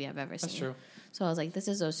Tarantino movie I've ever seen. That's true. So I was like, this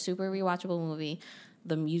is a super rewatchable movie.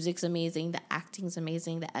 The music's amazing, the acting's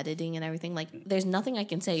amazing, the editing and everything. Like, there's nothing I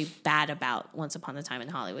can say bad about Once Upon a Time in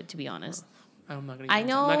Hollywood, to be honest. I'm not gonna. I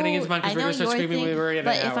know, I'm not gonna get into mine because I we're know gonna start your screaming. thing, We're at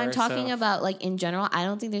but an if I'm hour, talking so. about like in general, I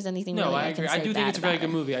don't think there's anything. No, really I I can agree. say I do think bad it's a very about good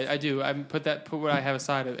it. movie. I do. I put what I have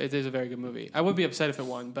aside. It is a very good movie. I would be upset if it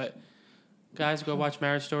won, but guys, go watch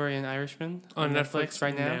Marriage Story and Irishman On Netflix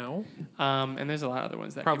right now. And there's a lot of other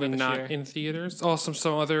ones that Probably came out not this year. in theaters. Also,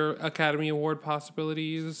 some other Academy Award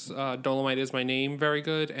possibilities. Dolomite Is My Name, very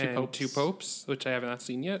good. And Popes. Two Popes, which I have not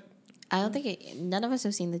seen yet. I don't think none of us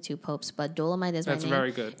have seen The Two Popes, but Dolomite Is My That's Name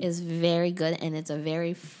very good. is very good, and it's a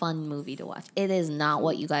very fun movie to watch. It is not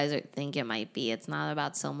what you guys think it might be. It's not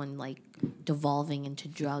about someone like devolving into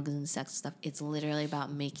drugs and sex and stuff. It's literally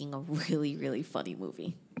about making a really, really funny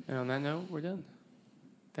movie. And on that note, we're done.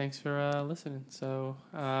 Thanks for listening. So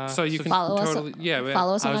So you can Follow totally... us. Yeah, but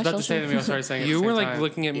Follow us I on was our about to say social. that. I started saying it at you the were same like time.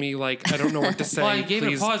 looking at me like, I don't know what to say. Well, I gave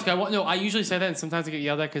Please. it a pause. No, I usually say that, and sometimes I get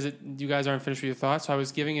yelled at because you guys aren't finished with your thoughts. So I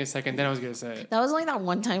was giving it a second, then I was going to say it. That was only that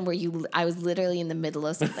one time where I was literally in the middle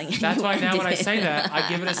of something. and That's you why now ended when I it. say that, I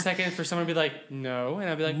give it a second for someone to be like, no, and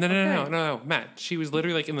I'd be like, okay. No, Matt. She was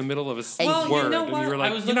literally like in the middle of a Well, you word, know and what? you were I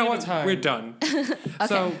like, was you know looking what? at the time. We're done.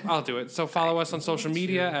 So I'll do it. So follow us on social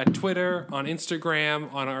media at Twitter, on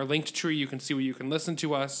Instagram, on our linked tree. You can see where you can listen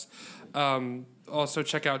to us. Also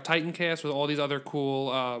check out Titancast with all these other cool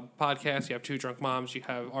podcasts. You have Two Drunk Moms. You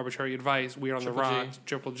have Arbitrary Advice. We're on the Triple G. Rocks.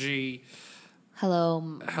 Triple G.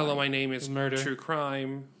 Hello. Hello, my name is Murder. True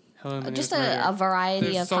Crime. Hello, my name Just is Murder. a variety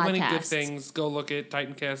There's of so podcasts. many good things. Go look at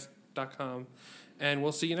titancast.com. And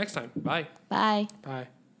we'll see you next time. Bye. Bye. Bye.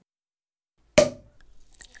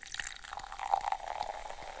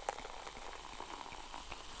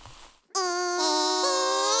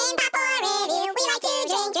 In Papa Review, we like to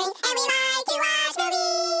drink drinks and we like to watch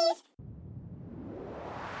movies.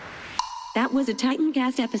 That was a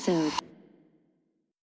Titancast episode.